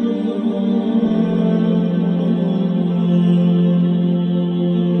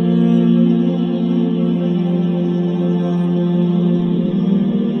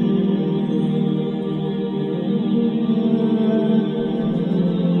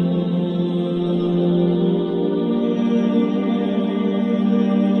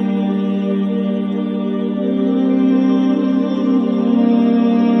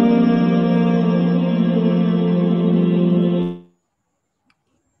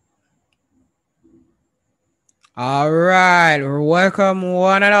 All right, welcome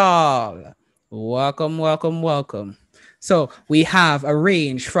one and all. Welcome. So we have a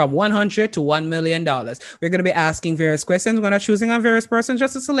range from $100 to $1 million. We're going to be asking various questions. We're going to choosing on various persons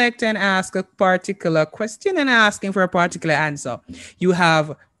just to select and ask a particular question and asking for a particular answer. You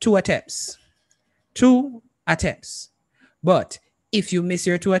have two attempts. But if you miss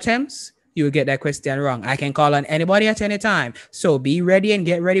your 2 attempts, you will get that question wrong. I can call on anybody at any time. So be ready and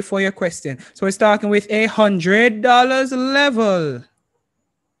get ready for your question. So we're starting with $100 level.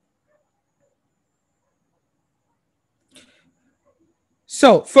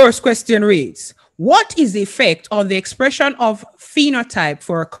 So first question reads, what is the effect on the expression of phenotype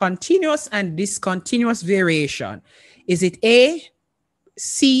for a continuous and discontinuous variation? Is it A,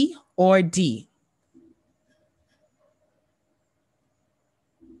 C, or D?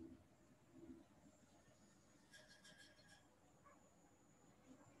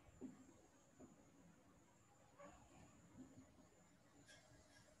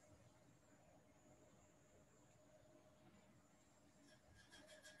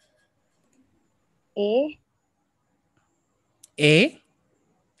 A. A?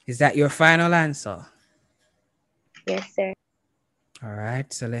 Is that your final answer? Yes, sir. All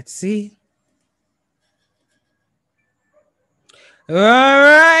right, so let's see. All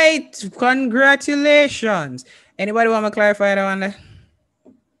right, congratulations. Anybody want to clarify that one there?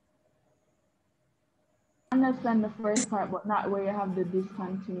 I understand the first part, but not where you have the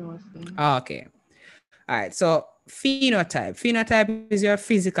discontinuous thing. Okay. All right, so phenotype. Phenotype is your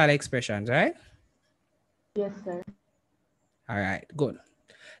physical expressions, right? Yes, sir. All right, good.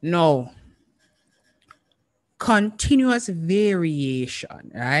 Now, continuous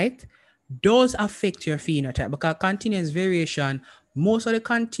variation, right, does affect your phenotype because continuous variation, most of the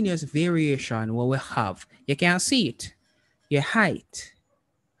continuous variation what we have, you can see it. Your height,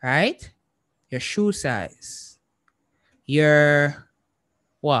 right? Your shoe size, your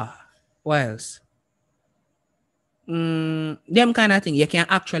what else? Them kind of thing, you can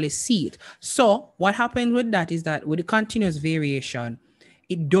actually see it. So what happens with that is that with the continuous variation,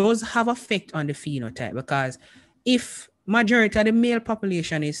 it does have effect on the phenotype because if majority of the male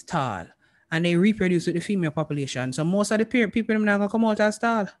population is tall and they reproduce with the female population, so most of the people are not going to come out as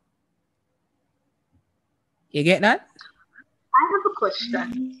tall. You get that? I have a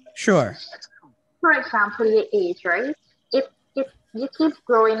question. Sure. For example, your age, right? If you keep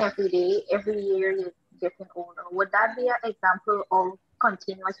growing every day, every year you're getting older, would that be an example of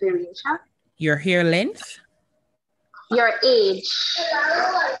continuous variation? Your hair length? Your age.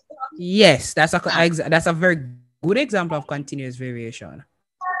 Yes, that's a very good example of continuous variation.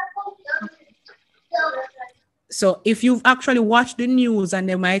 So if you've actually watched the news and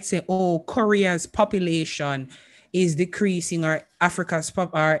they might say, oh, Korea's population is decreasing or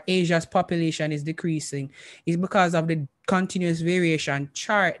or Asia's population is decreasing, it's because of the continuous variation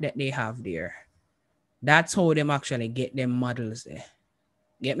chart that they have there. That's how them actually get them models there.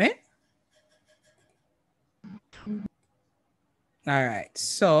 Get me? All right.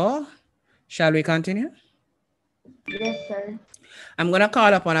 So shall we continue? Yes, sir. I'm going to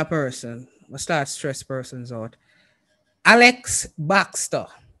call upon a person. We'll start stress persons out. Alex Baxter.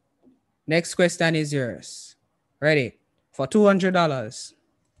 Next question is yours. Ready? For $200.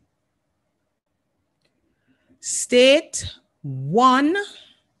 State one.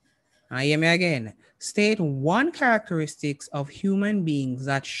 Hear me again. State one characteristics of human beings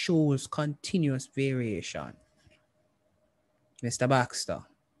that shows continuous variation. Mr. Baxter,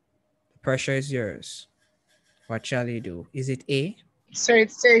 the pressure is yours. What shall you do? Is it A? So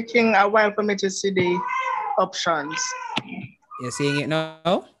it's taking a while for me to see the options. You're seeing it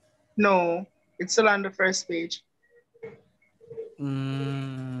now? No, it's still on the first page.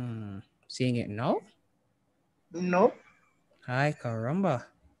 Seeing it now? No. Hi, caramba.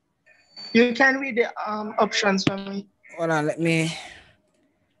 You can read the options for me. Hold on, let me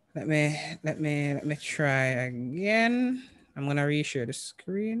try again. I'm gonna reshare the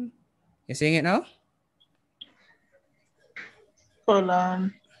screen. You seeing it now? Hold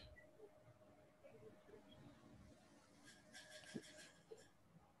on.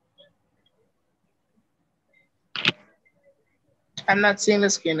 I'm not seeing the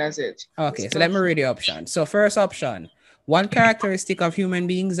screen as it. Okay, so let me read the option. So first option, one characteristic of human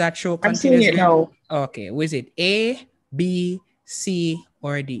beings that show I'm seeing it now. Okay, was it A, B, C,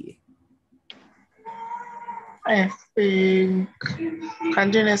 or D? I think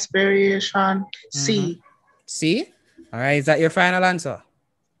continuous variation, C. C? All right, is that your final answer?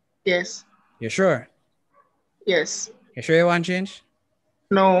 Yes. You sure? Yes. You sure you want change?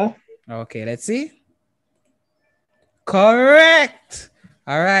 No. Okay, let's see. Correct.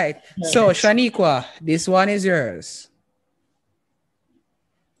 All right. So, Shaniqua, this one is yours.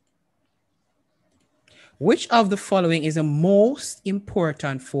 Which of the following is the most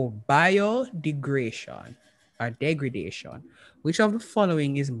important for biodegradation or degradation? Which of the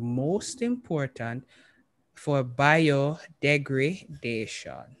following is most important for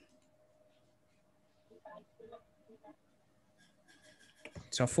biodegradation?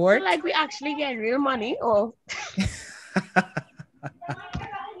 So for it, like we actually get real money, or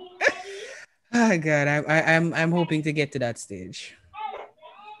oh God, I'm hoping to get to that stage.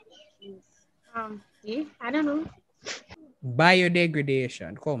 yeah, I don't know.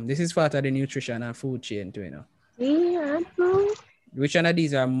 Biodegradation. Come, this is part of the nutrition and food chain too, you know. Yeah, I don't know. Which one of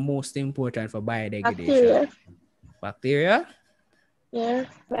these are most important for biodegradation? Bacteria. Bacteria? Yeah.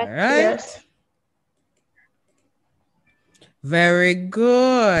 All right. Very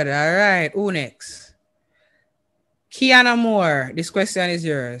good. All right. Who next? Kiana Moore, this question is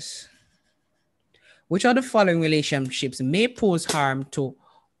yours. Which of the following relationships may pose harm to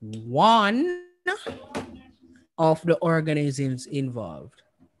one of the organisms involved?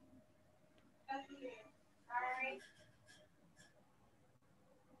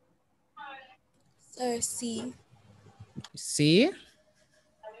 Sir, C. C?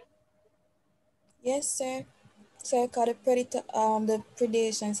 Yes, sir. So cause the predator, the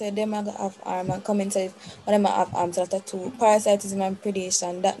predation said them are gonna have arm and comment says when them have arms that are two. Parasitism and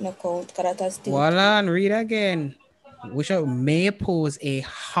predation that no count cause that is still. Hold on, read again. Which of may pose a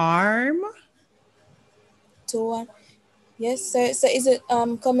harm to one. Yes, sir. So is it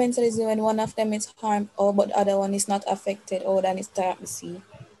commensalism when one of them is harmed or but the other one is not affected or then it's type C?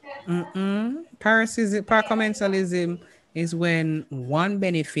 Paracommensalism is when one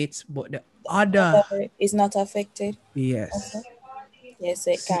benefits but the other is not affected. Yes. Okay. Yes,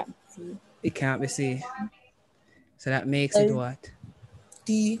 so it can't be C. It can't be C. So that makes it what?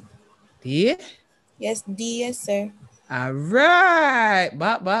 D. D? Yes, D, yes, sir. All right.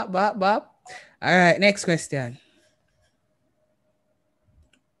 Bop. All right, next question.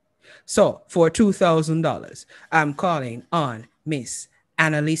 So for $2,000, I'm calling on Miss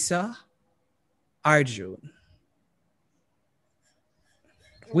Annalisa Arjun.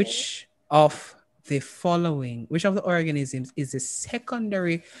 Which of the organisms is the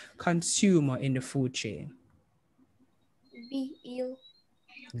secondary consumer in the food chain? B, eel.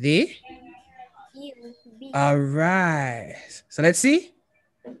 The? Eel, B. All right. So let's see.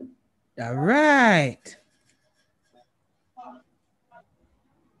 All right.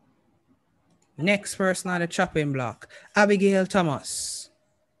 Next person on the chopping block, Abigail Thomas.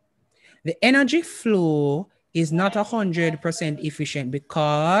 The energy flow is not 100% efficient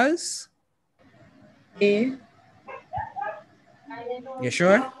because... A. You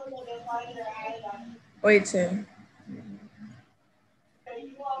sure? Wait, sir.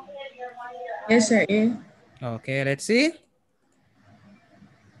 Yes, sir. A. Okay, let's see.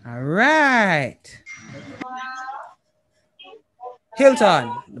 All right.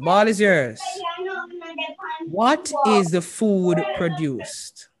 Hilton, the ball is yours. What is the food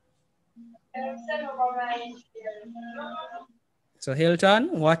produced? So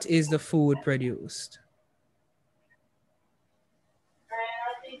Hilton, what is the food produced?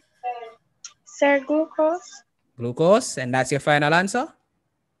 Sir, glucose. Glucose, and that's your final answer?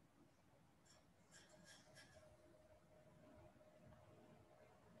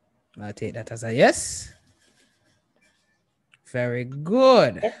 I'll take that as a yes. Very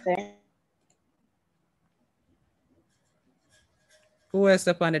good. Yes, sir. Who else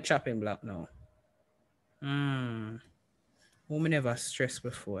up on the chopping block now? Who me never stressed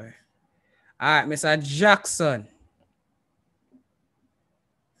before. All right, Mr. Jackson.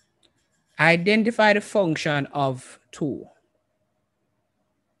 Identify the function of 2.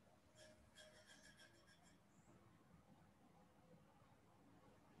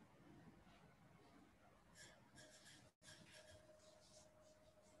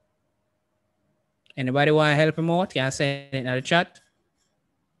 Anybody want to help him out? Can I send it in the chat?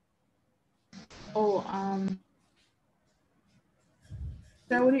 Oh,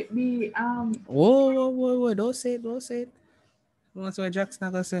 So would it be Whoa, don't say it. What's what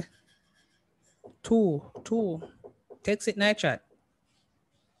Jackson gonna say? 2. Text it in the chat.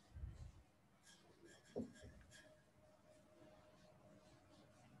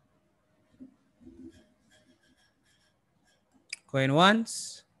 Going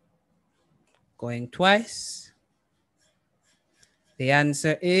once. Going twice. The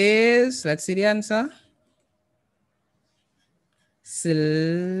answer is, let's see the answer.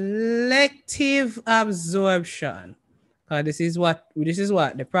 Selective absorption. This is what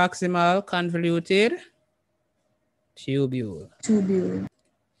the proximal convoluted tubule.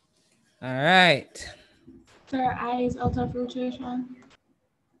 All right. Sir, I is ultrafiltration.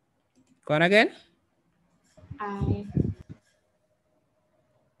 Go on again. I.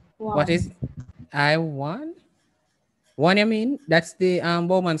 What is I1? One, you mean? That's the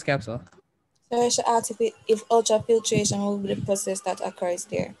Bowman's capsule. So I should ask if ultrafiltration will be the process that occurs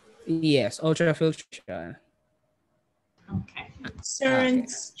there. Yes, ultrafiltration. Okay.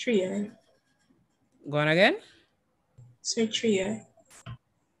 Sirens Trier. Go on again. Sir Trier.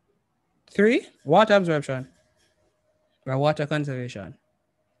 3, water absorption or water conservation.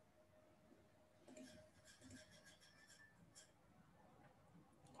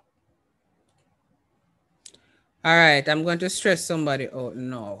 All right, I'm going to stress somebody out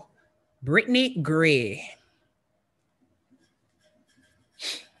now. Brittany Gray.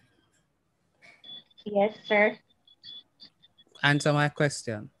 Yes, sir. Answer my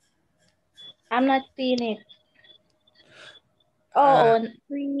question. I'm not seeing it. Oh, on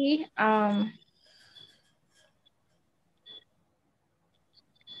 3.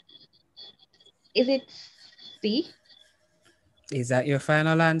 Is it C? Is that your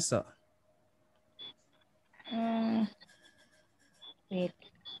final answer? Wait.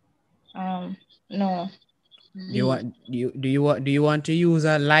 No. Do you want to use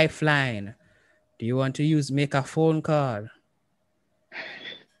a lifeline? Do you want to make a phone call?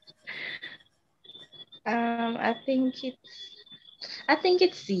 I think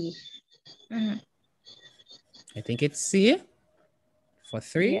it's C. I think it's C for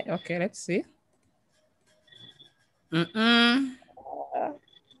 3. Yeah. Okay, let's see. You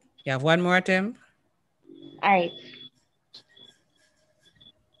have one more attempt. All right.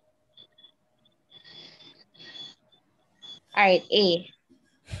 All right, A.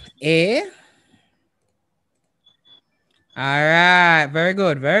 A. All right, very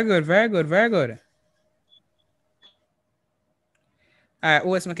good. All right,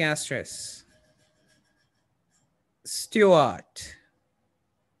 what's my kind of stress? Stewart.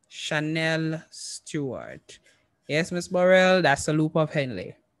 Chanel Stewart. Yes, Miss Burrell, that's the loop of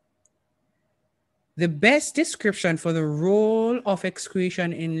Henley. The best description for the role of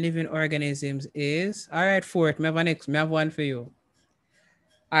excretion in living organisms is, all right, Fort, me have one for you.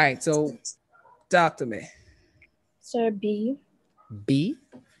 All right, so talk to me. Sir, B. B,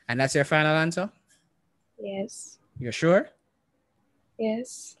 and that's your final answer? Yes. You're sure?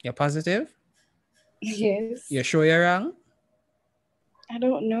 Yes. You're positive? Yes. You're sure you're wrong? I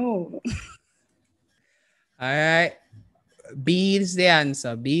don't know. All right. B is the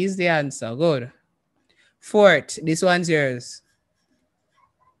answer. B is the answer. Good. Fourth, this one's yours.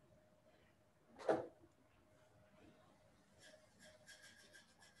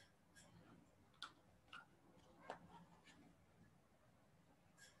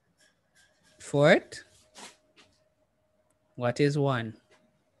 Fourth, what is 1?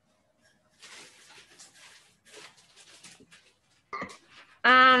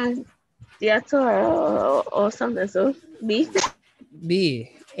 Yeah, or something. So B.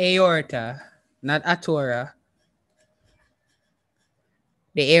 B, aorta, not atora.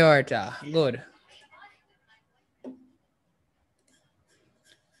 The aorta. Good.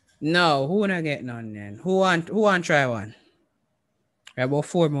 No, who not get none then? Who want try one? We have about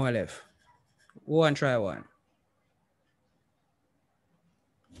 4 more left. Who want try one?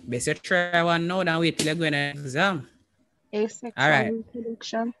 Best you try one now than wait till you go in an exam. Asexual All right.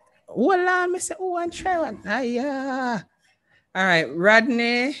 reproduction. Hold on, Mr. Who want try one? Yeah. All right,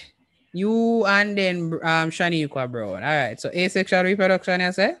 Rodney, you and then Shaniqua Brown. All right, so asexual reproduction,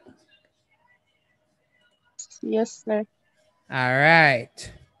 you say? Yes, sir. All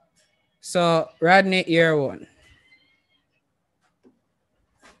right. So Rodney, year 1.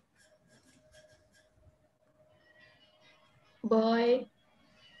 Boy.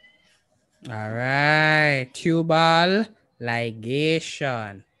 All right, tubal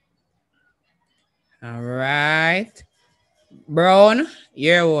ligation. All right. Brown,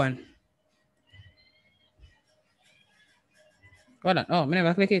 year 1. Hold on. Oh, I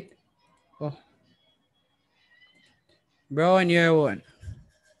never click it. Oh. Brown, year 1.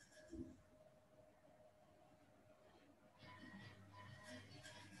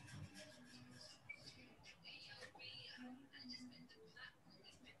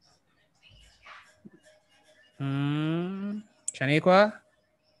 Shaniqua?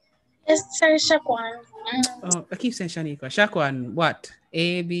 Yes, sir, Shaquan. Oh, I keep saying Shaniqua. Shaquan, what?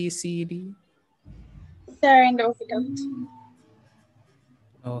 A, B, C, D? Sir, in the oviduct.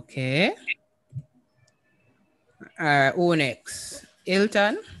 Okay. Who next?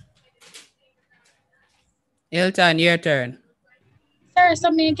 Hilton? Hilton, your turn. Sir,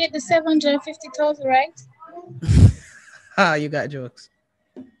 so me get the 750,000, right? You got jokes.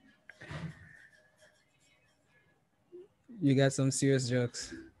 You got some serious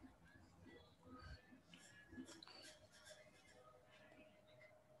jokes.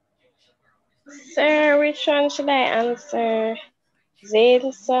 Sir, which one should I answer?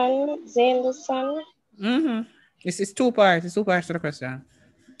 Zailson? Mm-hmm. It's 2 parts. It's 2 parts to the question.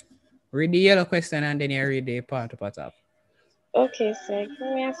 Read the yellow question and then you read the part up at top. Okay, sir.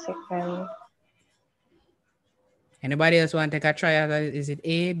 Give me a second. Anybody else want to take a try? Is it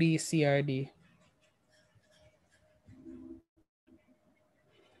A, B, C, or D?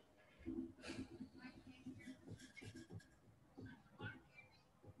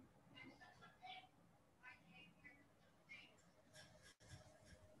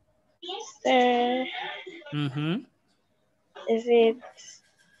 Sir, Mm-hmm. is it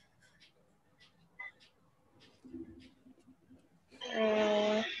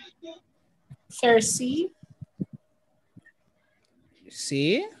Sir, C?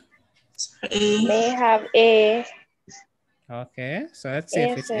 C? may have A. Okay, so let's see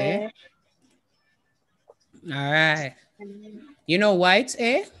if it's A. Sir. All right. You know why it's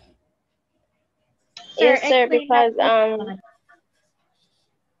A? Yes, sir, because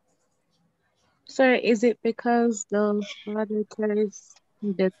Sir, is it because the father carries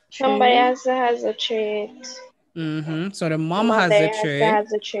the trait? Somebody else has a trait. Mm-hmm. So the mom Mother has the trait.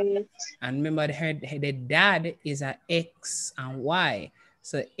 has a trait. And remember, the dad is an X and Y.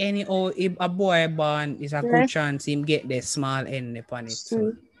 So if a boy born, is a good chance him get the small N upon it.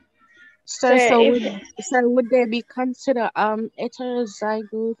 So. So would they be considered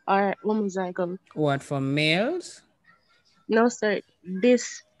heterozygote or homozygote? What, for males? No, sir.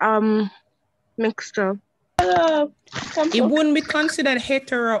 This mixture. It wouldn't be considered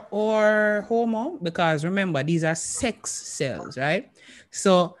hetero or homo because remember these are sex cells, right?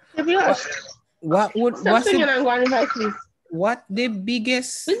 So what's the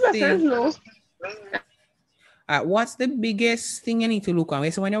biggest thing? What's the biggest thing you need to look on?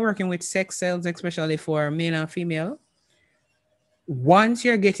 So when you're working with sex cells, especially for male and female, once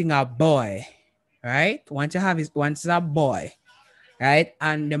you're getting a boy, right? Once it's a boy, right?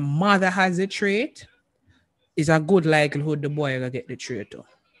 And the mother has a trait, it's a good likelihood the boy will get the trait too.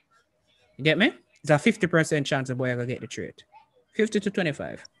 You get me? It's a 50% chance the boy will get the trait. 50 to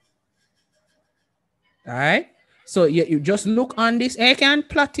 25. All right? So you just look on this. You can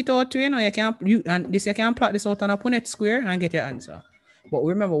plot it out, you can plot this out on a Punnett square and get your answer. But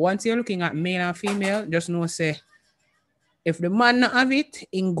remember, once you're looking at male and female, just know say If the man not have it,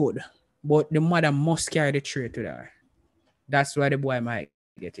 in good. But the mother must carry the trait to her. That's why the boy might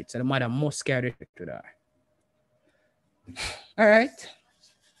get it. So the mother must carry the trait to her. All right.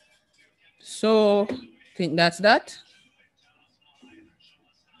 So I think that's that.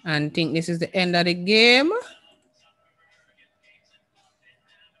 And think this is the end of the game.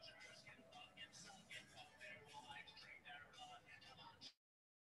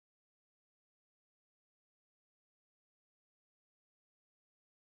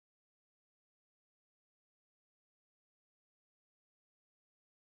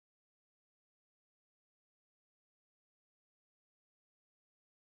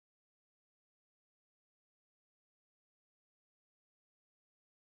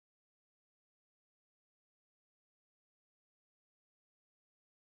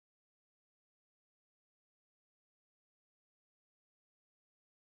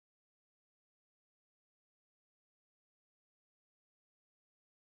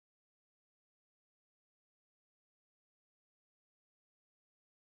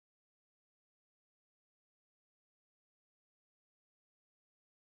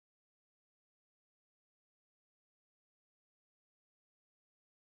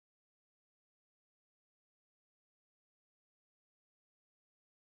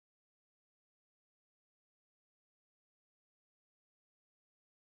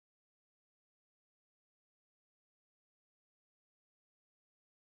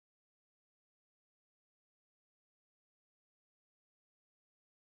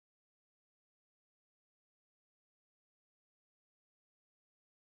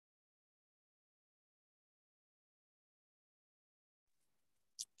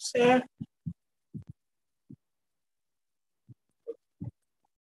 Sir.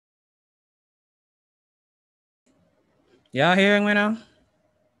 Y'all hearing me now?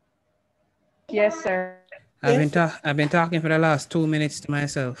 Yes, sir. I've been talking for the last 2 minutes to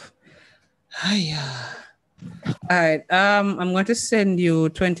myself. Hiya. All right. I'm going to send you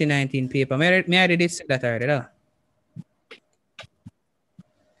 2019 paper. May I did say that already, though?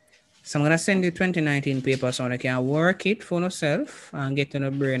 So I'm going to send you 2019 paper so you can work it for yourself and get in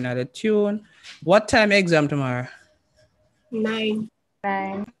the brain of the tune. What time exam tomorrow? 9.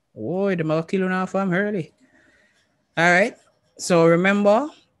 Oh, the more kill now from early. All right. So remember,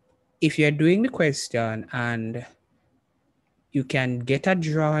 if you're doing the question and you can get a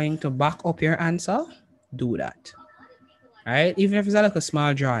drawing to back up your answer, do that. All right. Even if it's like a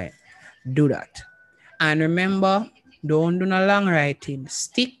small drawing, do that. And remember, don't do no long writing.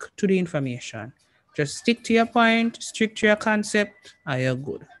 Stick to the information. Just stick to your point, stick to your concept, and you're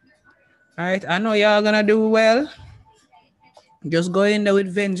good. All right. I know y'all gonna do well. Just go in there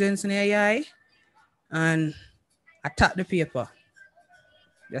with vengeance in AI and attack the paper.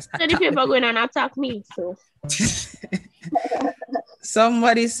 Just So the paper going and attack me. So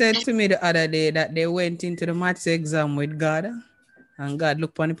somebody said to me the other day that they went into the maths exam with God, and God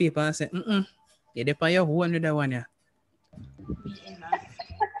looked on the paper and said, you depend your own with that one, yeah.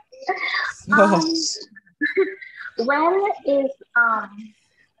 When is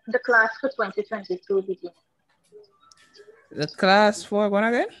the class for 2022 beginning? The class for what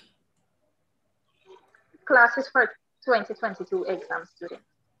again? Classes for 2022 exam students.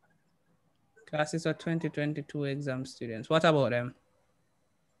 Classes for 2022 exam students. What about them?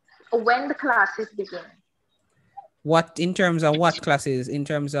 When the classes begin? What, in terms of what classes? In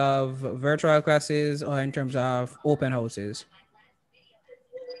terms of virtual classes or in terms of open houses?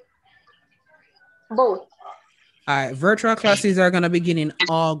 Both. All right, virtual classes are gonna begin in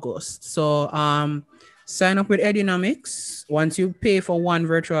August. So sign up with Edunamics. Once you pay for one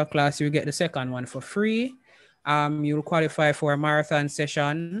virtual class, you get the second one for free. You'll qualify for a marathon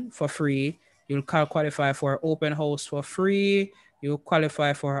session for free. You'll qualify for open house for free. You'll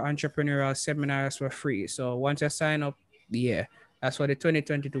qualify for entrepreneurial seminars for free. So once you sign up, yeah, that's for the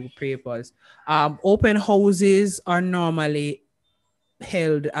 2022 papers. Open houses are normally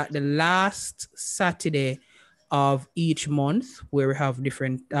held at the last Saturday of each month, where we have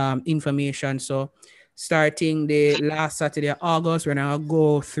different information. So starting the last Saturday of August, we're going to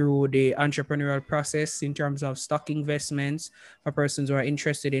go through the entrepreneurial process in terms of stock investments for persons who are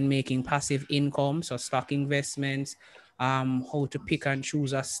interested in making passive income. So stock investments, how to pick and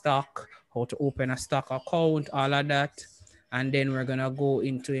choose a stock, how to open a stock account, all of that. And then we're going to go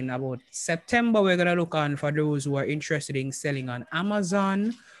into, in about September, we're going to look on for those who are interested in selling on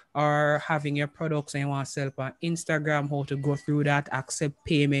Amazon or having your products and you want to sell on Instagram, how to go through that, accept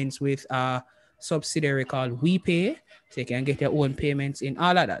payments with a subsidiary called WePay, so you can get your own payments in,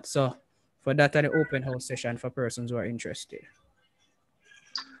 all of that. So for that are the open house session for persons who are interested.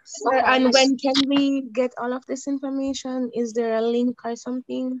 Sir, and when can we get all of this information? Is there a link or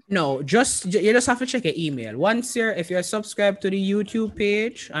something? No, you just have to check your email. If you're subscribed to the YouTube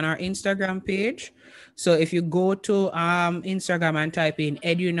page and our Instagram page. So if you go to Instagram and type in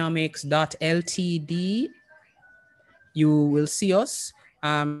edunomics.ltd, you will see us.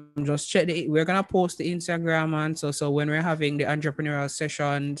 Just check we're gonna post the Instagram, and so when we're having the entrepreneurial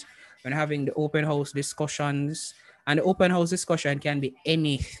sessions, when having the open house discussions, and the open house discussion can be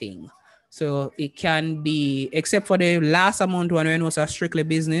anything. So it can be, except for the last amount one when it was a strictly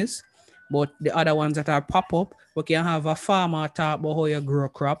business, but the other ones that are pop up, we can have a farmer talk about how you grow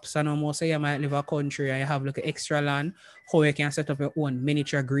crops, and almost say you might live a country and you have like extra land, how you can set up your own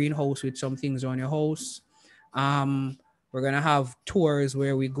miniature greenhouse with some things on your house. We're gonna have tours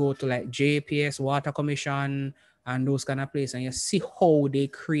where we go to like JPS, Water Commission, and those kind of places, and you see how they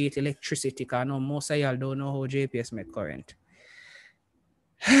create electricity. Because most of y'all don't know how JPS make current.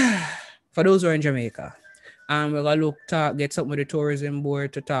 For those who are in Jamaica, and we're gonna get something with the tourism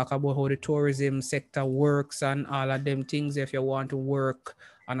board to talk about how the tourism sector works and all of them things. If you want to work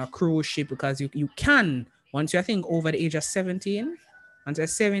on a cruise ship, because you can, once you think over the age of 17, until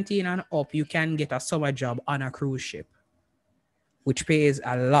 17 and up, you can get a summer job on a cruise ship, which pays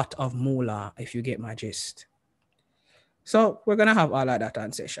a lot of moolah, if you get my gist. So we're gonna have all of that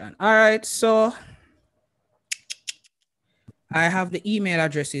on session. All right, so I have the email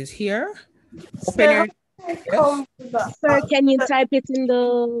addresses here. Sir, sir, can you type it in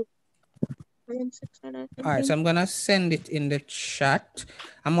the comment section? All right, so I'm gonna send it in the chat.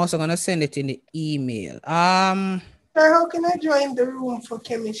 I'm also gonna send it in the email. Sir, how can I join the room for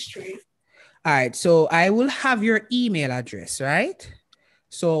chemistry? All right, so I will have your email address, right?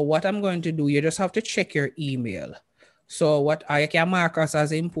 So what I'm going to do, you just have to check your email. So what I can mark us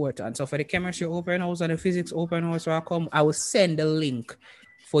as important. So for the chemistry open house and the physics open house, I will send the link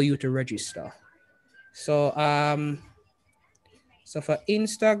for you to register. So so for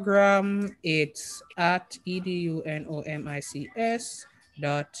Instagram, it's at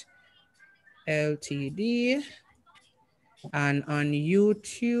edunomics.ltd, and on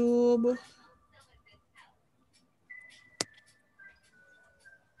YouTube,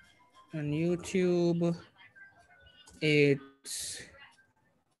 it's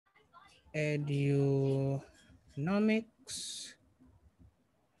Edunomics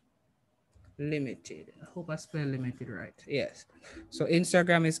Limited. I hope I spelled limited right. Yes. So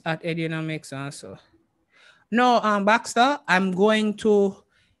Instagram is at Edunomics also. No, Baxter, I'm going to,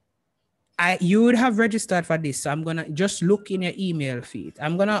 you would have registered for this. So I'm gonna just look in your email feed.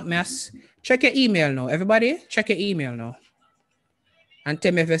 I'm gonna check your email now. Everybody, check your email now. And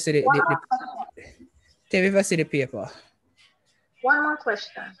tell me if I see the paper. One more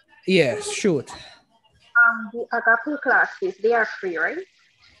question. Yes, shoot. The Agape classes, they are free, right?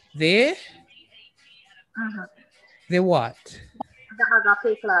 They? The what? The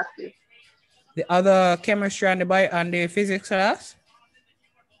Agape classes. The other chemistry and the physics class?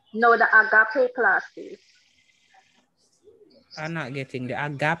 No, the Agape classes. I'm not getting the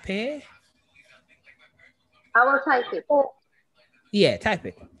Agape. I will type it. Yeah, type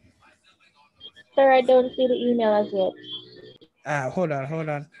it. Sir, I don't see the email as yet. Hold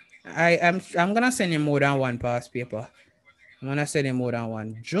on. I'm gonna send you more than one past paper. I'm gonna send you more than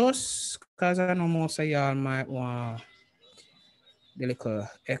one, just because I know most of y'all might want the little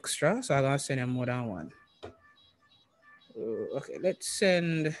extra, so I'm gonna send you more than one. Okay, let's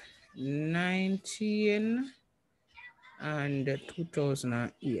send 19 and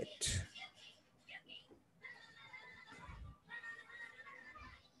 2008.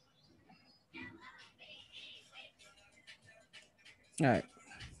 All right.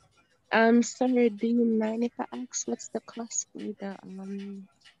 Sorry, do you mind if I ask what's the cost for the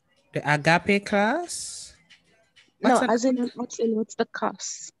Agape class? What's the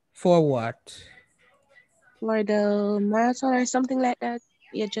cost? For what? For the marathon or something like that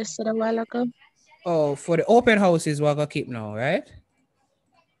you just said a while ago? Oh, for the open houses we're gonna keep now, right?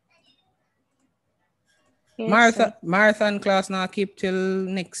 Yes, marathon class now keep till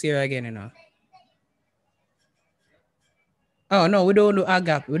next year again, you know. Oh no, we don't do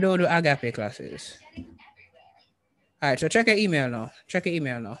Agape. We don't do Agape classes. All right, so check your email now.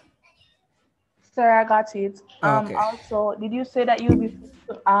 Sir, I got it. Okay. Also, did you say that you'll be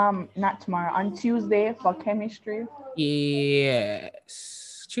not tomorrow, on Tuesday for chemistry?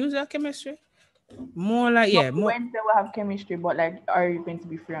 Yes. Tuesday chemistry? More like, yeah. More. Wednesday we'll have chemistry, but like, are you going to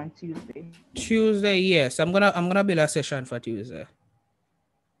be free on Tuesday? Tuesday, yes. I'm gonna build a session for Tuesday.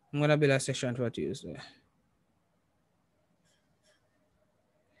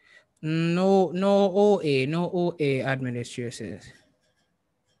 No OA administrators.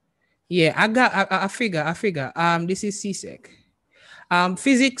 Yeah, I figure. This is CSEC.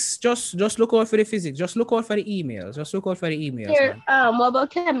 Physics, just look out for the physics. Just look out for the emails. Just look out for the emails, Here, man. what about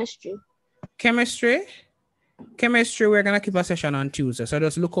chemistry? Chemistry, we're gonna keep a session on Tuesday. So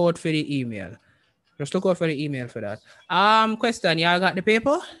just look out for the email. Just look out for the email for that. Question, y'all got the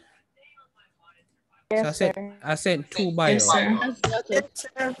paper? Yes, So sir. I sent 2 bio. Yes,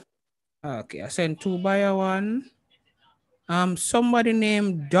 sir. Okay, I sent 2 bio 1. Somebody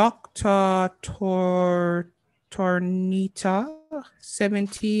named Dr. Tornita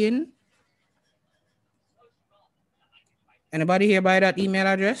 17. Anybody here by that email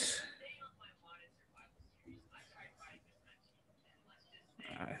address?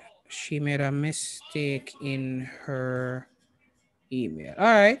 She made a mistake in her email. All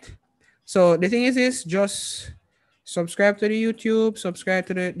right. So the thing is just subscribe to the YouTube, subscribe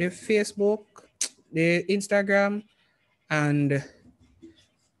to the Facebook, the Instagram, and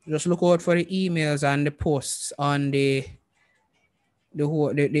just look out for the emails and the posts on the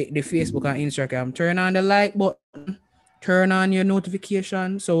Facebook and Instagram. Turn on the like button, turn on your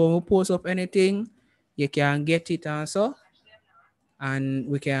notification, so when we post up anything, you can get it and so,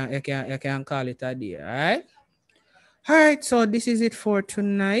 and you can call it a day. All right, so this is it for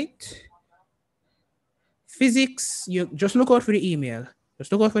tonight. Physics, you just look out for the email.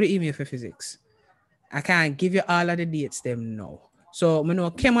 Just look out for the email for physics. I can't give you all of the dates them now. So I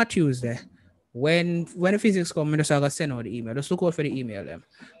know came on Tuesday. When the physics come, I just gotta send out the email. Just look out for the email them.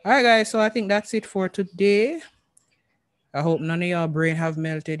 All right, guys. So I think that's it for today. I hope none of your brain have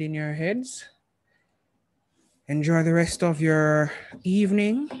melted in your heads. Enjoy the rest of your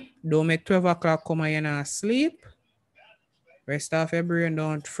evening. Don't make 12 o'clock come and you're not sleep. Rest off your brain.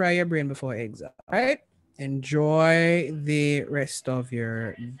 Don't fry your brain before exam. All right. Enjoy the rest of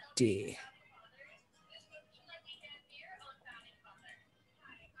your day.